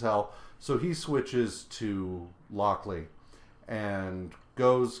some intel. So he switches to Lockley and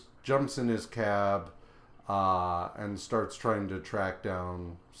jumps in his cab, and starts trying to track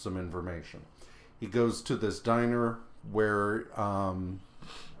down some information. He goes to this diner where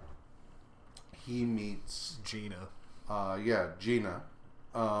he meets Gina. Gina.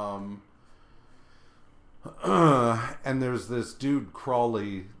 And there's this dude,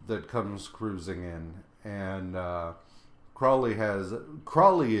 Crawley, that comes cruising in. And Crawley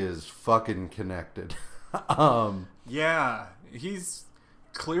is fucking connected. Yeah, he's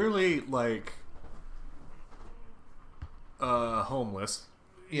clearly like homeless.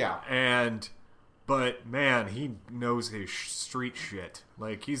 Yeah. But, man, he knows his street shit.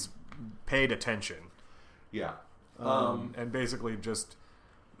 Like, he's paid attention. Yeah. And basically just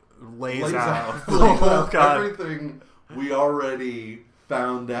lays out everything we already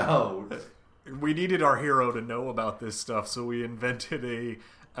found out. We needed our hero to know about this stuff, so we invented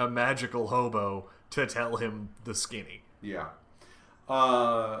a magical hobo to tell him the skinny. Yeah.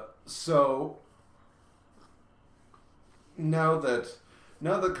 So now that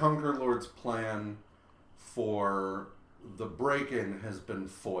Conquer Lord's plan for the break-in has been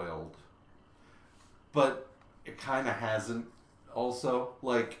foiled, but it kind of hasn't also,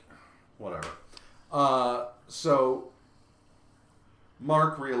 like, whatever. So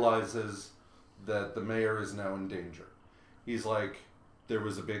Mark realizes that the mayor is now in danger. He's like, there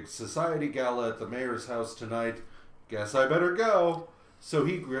was a big society gala at the mayor's house tonight. Guess I better go. So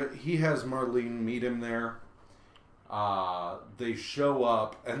he has Marlene meet him there. They show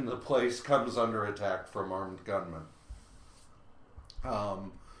up, and the place comes under attack from armed gunmen.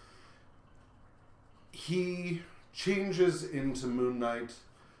 He changes into Moon Knight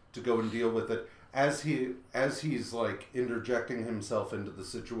to go and deal with it. As he's like interjecting himself into the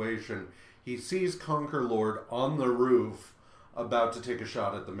situation, he sees Conquer Lord on the roof about to take a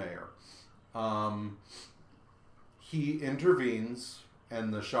shot at the mayor. He intervenes,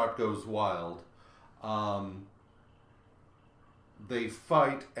 and the shot goes wild. They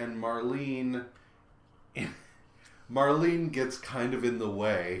fight, and Marlene gets kind of in the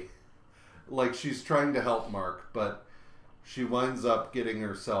way. Like, she's trying to help Mark, but she winds up getting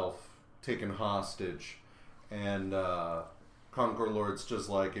herself taken hostage. And Conquer Lord's just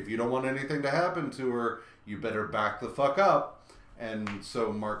like, if you don't want anything to happen to her, you better back the fuck up. And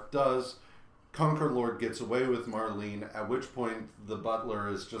so Mark does. Conquer Lord gets away with Marlene, at which point the butler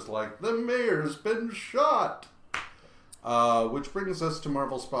is just like, the mayor's been shot! Which brings us to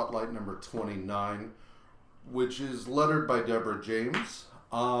Marvel Spotlight number 29, which is lettered by Deborah James.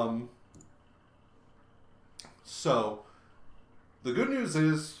 So, the good news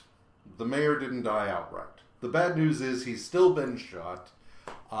is the mayor didn't die outright. The bad news is he's still been shot.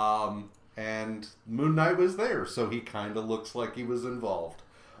 And Moon Knight was there, so he kind of looks like he was involved.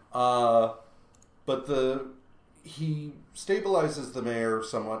 But he stabilizes the mayor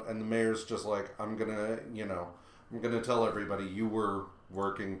somewhat, and the mayor's just like, I'm gonna tell everybody you were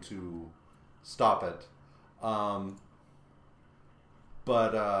working to stop it. Moon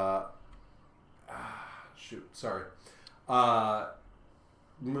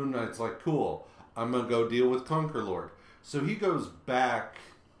Knight's like, cool, I'm gonna go deal with Conquer Lord. So he goes back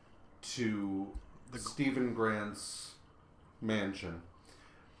to Stephen Grant's mansion.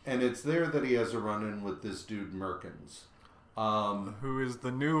 And it's there that he has a run-in with this dude, Merkins. Who is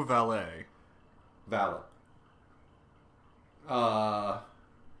the new valet. Valet.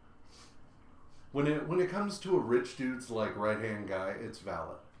 When it comes to a rich dude's, like, right-hand guy, it's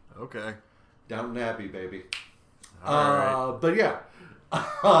Valet. Okay. Downton Abbey, baby. All right. But yeah.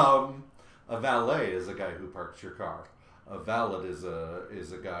 A valet is a guy who parks your car. A valet is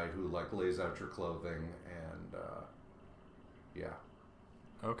a guy who, like, lays out your clothing and, yeah.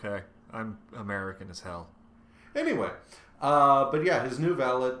 Okay. I'm American as hell. Anyway, but yeah, his new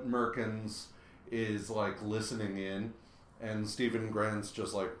valet, Merkins, is, like, listening in, and Stephen Grant's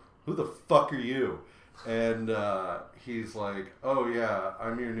just like, who the fuck are you? And he's like, oh yeah,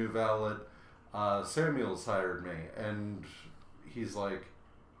 I'm your new valet. Samuel's hired me. And he's like,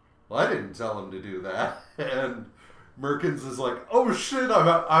 well, I didn't tell him to do that. And Merkins is like, oh shit,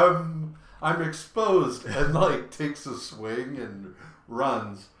 I'm exposed, and, like, takes a swing and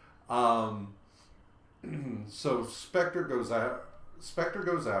runs. So Spectre goes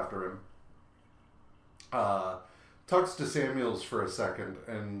after him. Talks to Samuels for a second,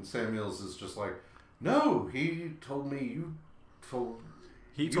 and Samuels is just like, no, he told me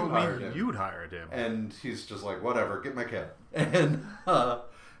you'd hired him. And he's just like, whatever, get my kid. And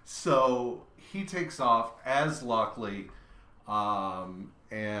so he takes off as Lockley,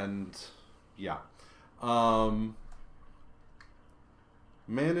 and yeah.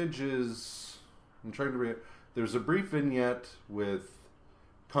 Manages... I'm trying to read... There's a brief vignette with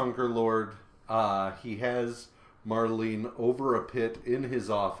Conquer Lord. He has Marlene over a pit in his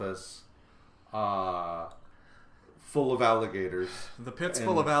office, full of alligators. The pit's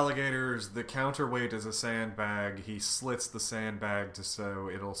full of alligators. The counterweight is a sandbag. He slits the sandbag so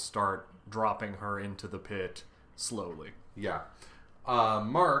it'll start dropping her into the pit slowly. Yeah.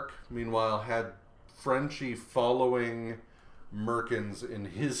 Mark, meanwhile, had Frenchie following Merkins in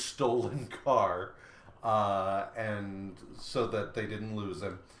his stolen car, and so that they didn't lose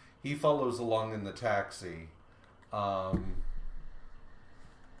him. He follows along in the taxi, and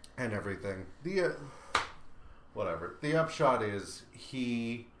and everything. Whatever. The upshot is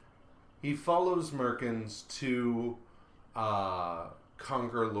he follows Merkins to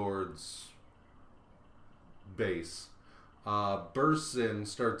Conquer Lord's base. Bursts in,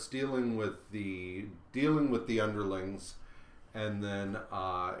 starts dealing with the underlings, and then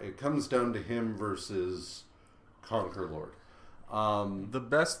it comes down to him versus Conquer Lord. The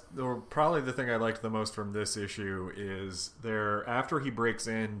best, or probably the thing I liked the most from this issue is after he breaks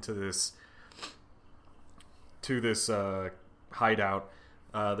into this hideout.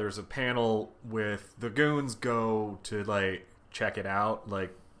 There's a panel with the goons go to like check it out,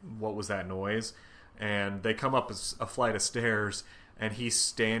 like what was that noise, and they come up a flight of stairs, and he's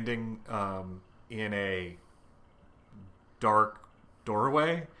standing in a dark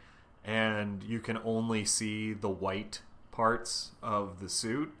doorway, and you can only see the white parts of the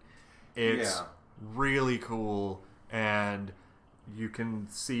suit. It's really cool, and you can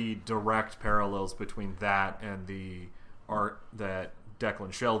see direct parallels between that and the art that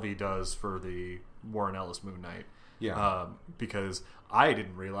Declan Shelby does for the Warren Ellis Moon Knight. Yeah. Because I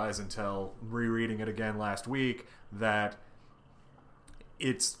didn't realize until rereading it again last week that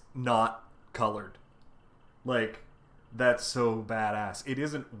it's not colored. Like, that's so badass. It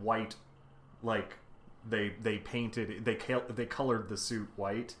isn't white like they painted it. They colored the suit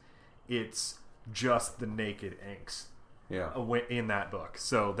white. It's just the naked inks. Yeah. In that book.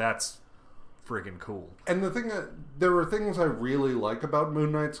 So that's friggin' cool. And the thing there are things I really like about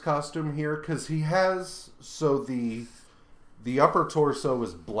Moon Knight's costume here, because he has, so the upper torso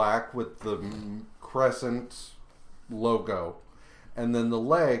is black with the crescent logo, and then the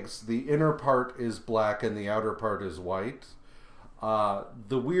legs, the inner part is black and the outer part is white.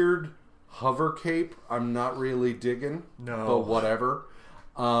 The weird hover cape, I'm not really digging. No. But whatever.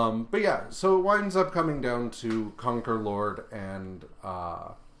 But yeah, so it winds up coming down to Conquer Lord and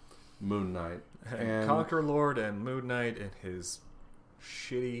Moon Knight. And Conquer Lord and Moon Knight and his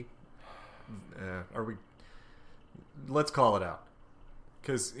shitty... Let's call it out.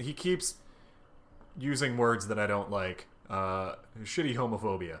 Because he keeps using words that I don't like. Shitty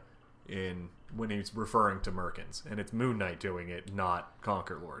homophobia when he's referring to Merkins. And it's Moon Knight doing it, not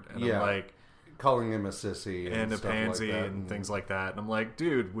Conquer Lord. And I'm like... calling him a sissy and a stuff pansy like that. and things like that. And I'm like,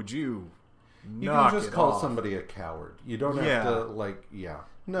 dude, would you can just it call off? Somebody a coward. You don't have to,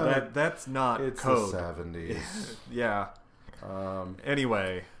 no. That's not it's code. the 70s. Yeah.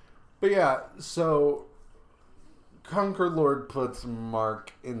 Anyway. But yeah, so Conquer Lord puts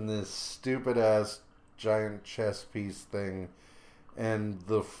Mark in this stupid-ass giant chess piece thing, and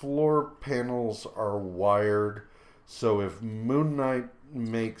the floor panels are wired, so if Moon Knight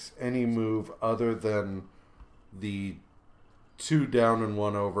makes any move other than the 2 down and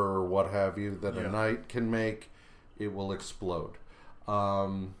 1 over or what have you that a knight can make, it will explode.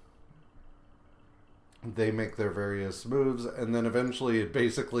 They make their various moves, and then eventually it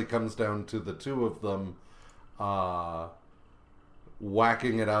basically comes down to the 2 of them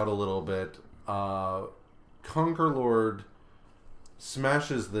whacking it out a little bit. Conquer Lord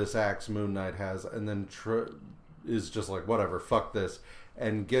smashes this axe Moon Knight has, and then is just like, whatever, fuck this,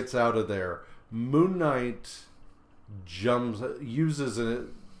 and gets out of there. Moon Knight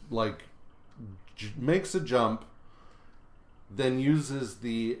makes a jump, then uses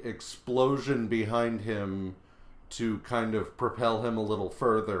the explosion behind him to kind of propel him a little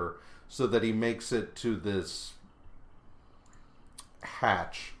further, so that he makes it to this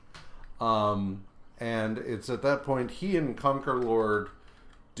hatch. And it's at that point he and Conquer Lord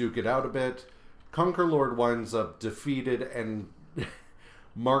duke it out a bit. Conquer Lord winds up defeated, and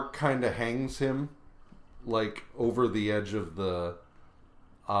Mark kind of hangs him, like, over the edge of the,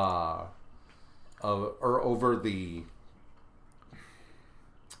 or over the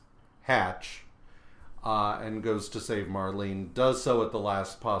hatch, and goes to save Marlene. Does so at the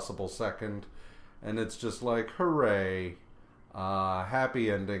last possible second, and it's just like, hooray, happy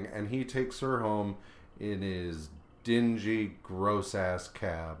ending, and he takes her home in his dingy, gross-ass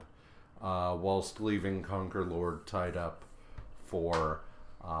cab, whilst leaving Conquer Lord tied up for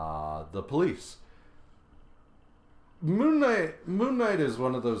the police. Moon Knight is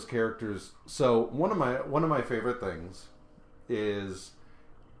one of those characters. So one of my favorite things is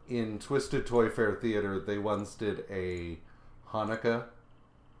in Twisted Toy Fair Theater. They once did a Hanukkah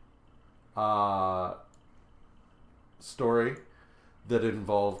story that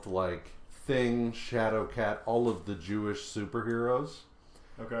involved like Thing, Shadowcat, all of the Jewish superheroes.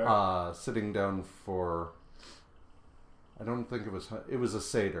 Okay. Sitting down for, I don't think it was a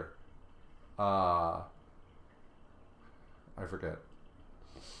Seder. I forget.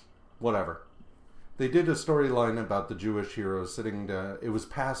 Whatever. They did a storyline about the Jewish heroes sitting to... It was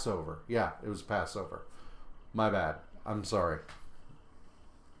Passover. Yeah, it was Passover. My bad. I'm sorry.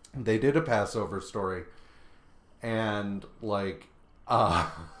 They did a Passover story. And, like...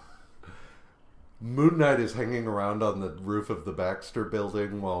 Moon Knight is hanging around on the roof of the Baxter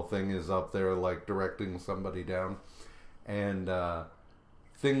building while Thing is up there, like, directing somebody down. And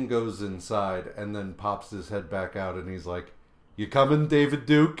Thing goes inside and then pops his head back out and he's like, "You coming, David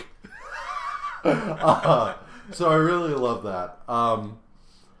Duke?" So I really love that.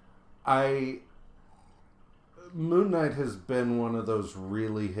 Moon Knight has been one of those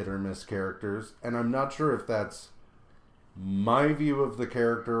really hit or miss characters, and I'm not sure if that's my view of the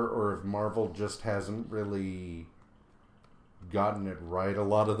character or if Marvel just hasn't really gotten it right a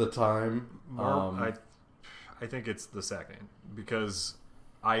lot of the time. I think it's the second, because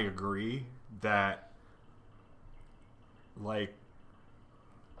I agree that, like,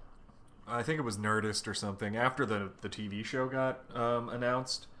 I think it was Nerdist or something, after the TV show got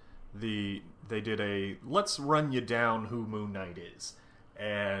announced, they did a "let's run you down who Moon Knight is,"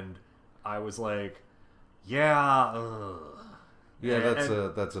 and I was like, yeah,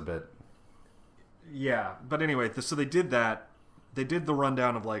 that's a bit. Yeah, but anyway, so they did that. They did the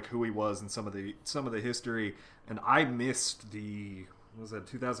rundown of like who he was and some of the history, and I missed what was that,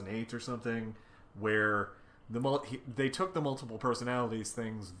 2008 or something, where they took the multiple personalities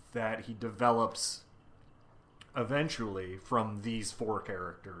things that he develops eventually from these 4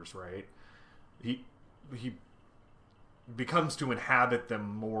 characters, right? He becomes to inhabit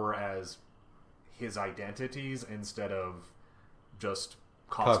them more as his identities instead of just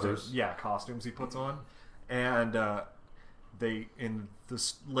costumes. Covers. Yeah, costumes he puts on. And they, in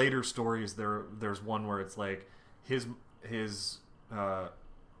the later stories, there's one where it's like his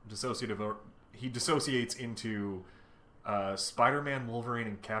dissociative, he dissociates into Spider-Man, Wolverine,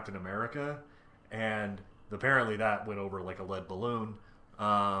 and Captain America, and apparently that went over like a lead balloon.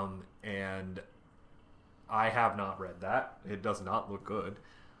 And I have not read that. It does not look good.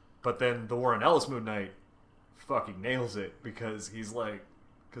 But then the Warren Ellis Moon Knight fucking nails it, because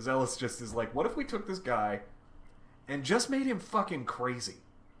Ellis just is like, what if we took this guy and just made him fucking crazy?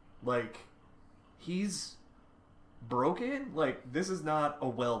 Like, he's broken. Like, this is not a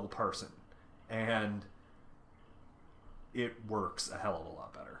well person. And it works a hell of a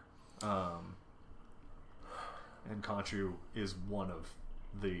lot better. And Khonshu is one of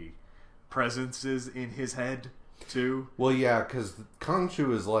the presences in his head, too. Well, yeah, because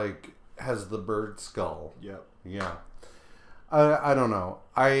Khonshu is like, has the bird skull. Yep. Yeah. I don't know.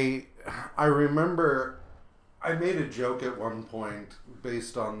 I remember I made a joke at one point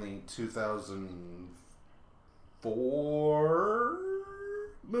based on the 2004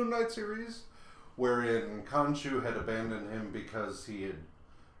 Moon Knight series, wherein Khonshu had abandoned him because he had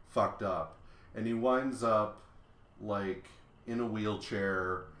fucked up. And he winds up, like, in a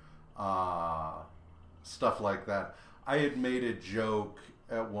wheelchair, stuff like that. I had made a joke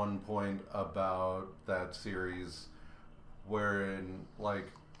at one point about that series wherein,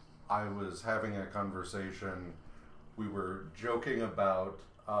 like, I was having a conversation. We were joking about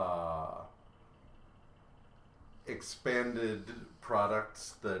expanded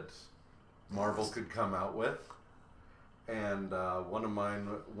products that Marvel could come out with, and one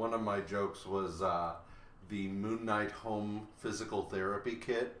of my jokes was the Moon Knight Home Physical Therapy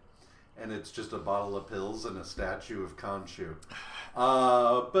Kit, and it's just a bottle of pills and a statue of Khonshu.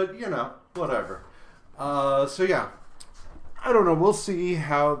 But you know, whatever. So yeah, I don't know. We'll see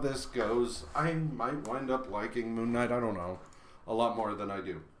how this goes. I might wind up liking Moon Knight. I don't know, a lot more than I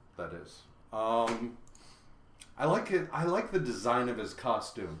do. That is. I like it. I like the design of his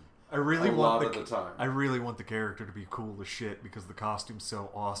costume. I really want the time. I really want the character to be cool as shit, because the costume's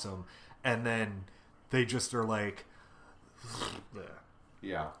so awesome. And then they just are like,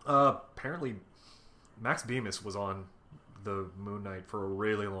 yeah. Apparently, Max Bemis was on the Moon Knight for a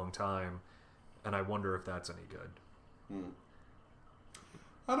really long time, and I wonder if that's any good.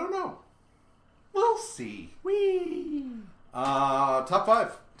 I don't know. We'll see. Whee! Top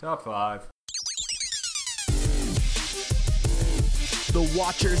 5. Top 5. The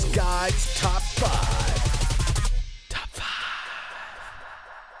Watcher's Guide's Top 5. Top 5.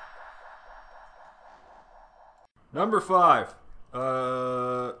 Number 5.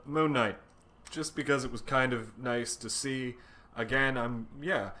 Moon Knight. Just because it was kind of nice to see. Again,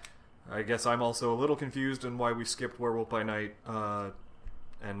 I guess I'm also a little confused on why we skipped Werewolf by Night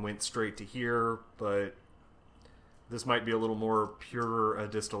and went straight to here, but this might be a little more pure a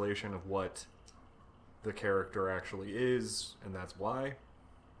distillation of what the character actually is, and that's why.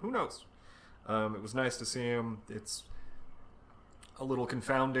 Who knows? It was nice to see him. It's a little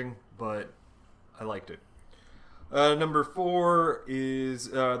confounding, but I liked it. Number 4 is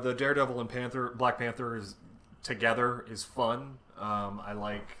the Daredevil and Black Panther is together is fun. I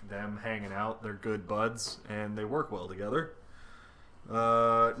like them hanging out. They're good buds, and they work well together.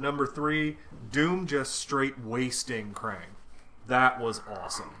 Number 3, Doom just straight wasting Krang. That was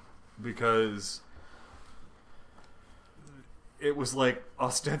awesome. Because it was like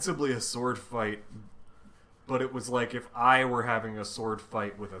ostensibly a sword fight, but it was like if I were having a sword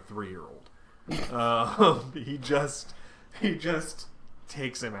fight with a 3-year-old. He just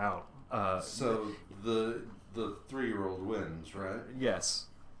takes him out. So the 3-year-old wins, right? Yes.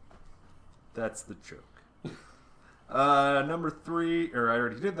 That's the joke. Number 3, or I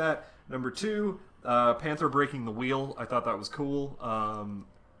already did that. Number 2, Panther breaking the wheel. I thought that was cool.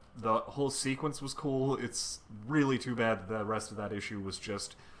 The whole sequence was cool. It's really too bad that the rest of that issue was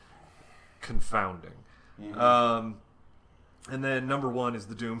just confounding. Mm-hmm. And then number 1 is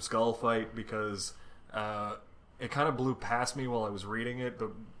the Doom Skull fight, because it kind of blew past me while I was reading it,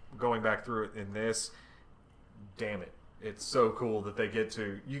 but going back through it in this, damn it. It's so cool that they get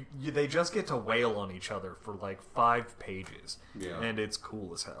to they just get to wail on each other for like 5 pages. Yeah. And it's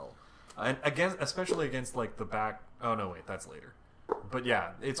cool as hell. And especially against like the back. Oh no, wait, that's later. But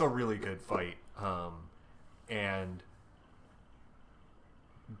yeah, it's a really good fight. And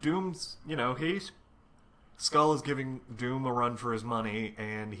Doom's, Skull is giving Doom a run for his money,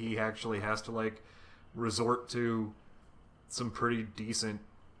 and he actually has to like resort to some pretty decent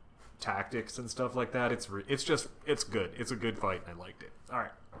tactics and stuff like that. It's good. It's a good fight, and I liked it. All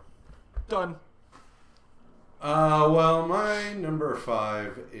right, done. Well, my number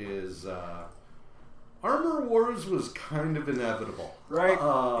 5 is Armor Wars was kind of inevitable, right?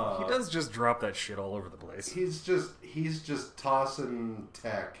 He does just drop that shit all over the place. He's just tossing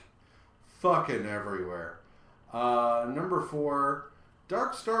tech, fucking everywhere. Number 4,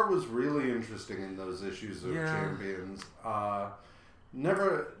 Dark Star was really interesting in those issues of Champions.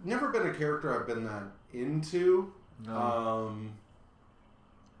 Never been a character I've been that into. No.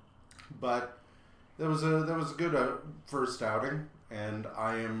 But that was a good first outing, and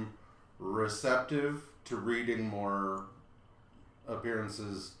I am receptive to reading more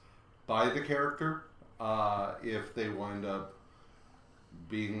appearances by the character. If they wind up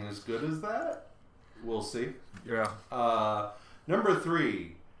being as good as that, we'll see. Yeah. Number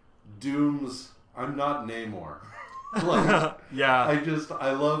 3, Doom's I'm not Namor. Like, yeah.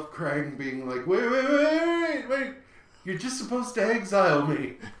 I love Krang being like, wait, you're just supposed to exile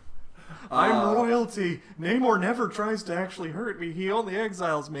me. I'm royalty. Namor never tries to actually hurt me. He only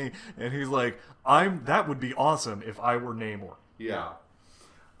exiles me. And he's like, that would be awesome if I were Namor. Yeah.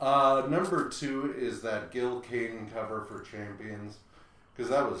 Number 2 is that Gil Kane cover for Champions, because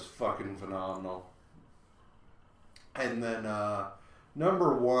that was fucking phenomenal. And then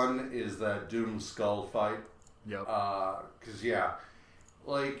number 1 is that Doom Skull fight. Yep. Because, yeah,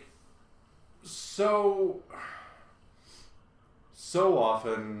 like, so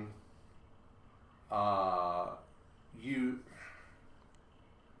often, you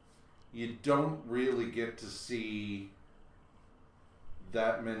don't really get to see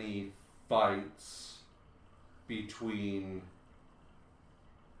that many fights between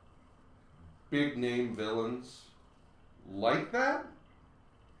big name villains like that.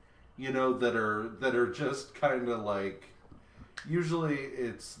 That are just kind of like, usually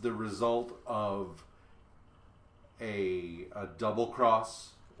it's the result of a double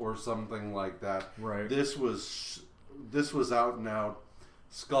cross or something like that. Right. This was out and out.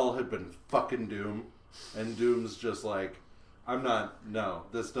 Skull had been fucking Doom, and Doom's just like,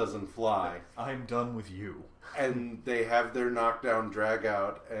 this doesn't fly. I'm done with you. And they have their knockdown drag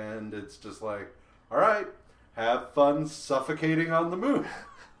out, and it's just like, all right, have fun suffocating on the moon.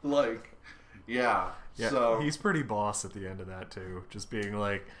 Like, yeah. So he's pretty boss at the end of that too. Just being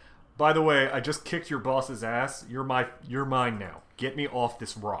like, by the way, I just kicked your boss's ass. You're mine now. Get me off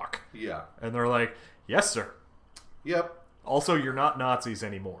this rock. Yeah. And they're like, yes, sir. Yep. Also, you're not Nazis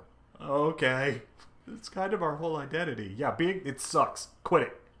anymore. Okay. It's kind of our whole identity. Yeah, it sucks. Quit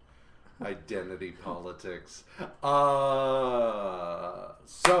it. Identity politics.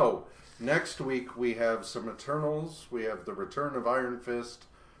 So next week we have some Eternals. We have the return of Iron Fist.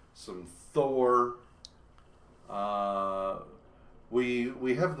 Some Thor.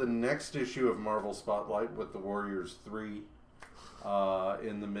 We have the next issue of Marvel Spotlight with the Warriors 3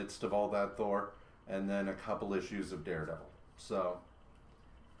 in the midst of all that Thor, and then a couple issues of Daredevil. So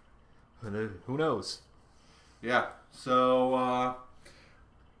who knows? Yeah. So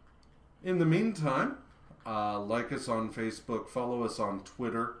in the meantime, like us on Facebook, follow us on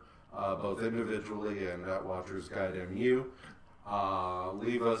Twitter, both individually and at Watchers Guide MU.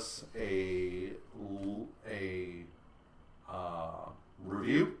 leave us a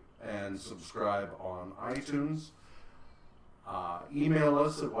review and subscribe on iTunes. Email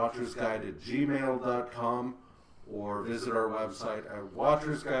us at watchersguide@gmail.com or visit our website at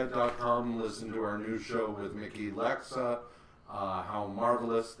watchersguide.com. Listen to our new show with Mickey Lexa, How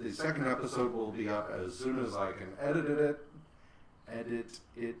Marvelous. The second episode will be up as soon as I can edit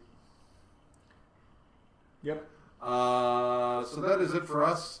it. Yep. So that is it for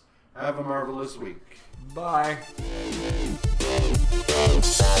us. Have a marvelous week. Bye.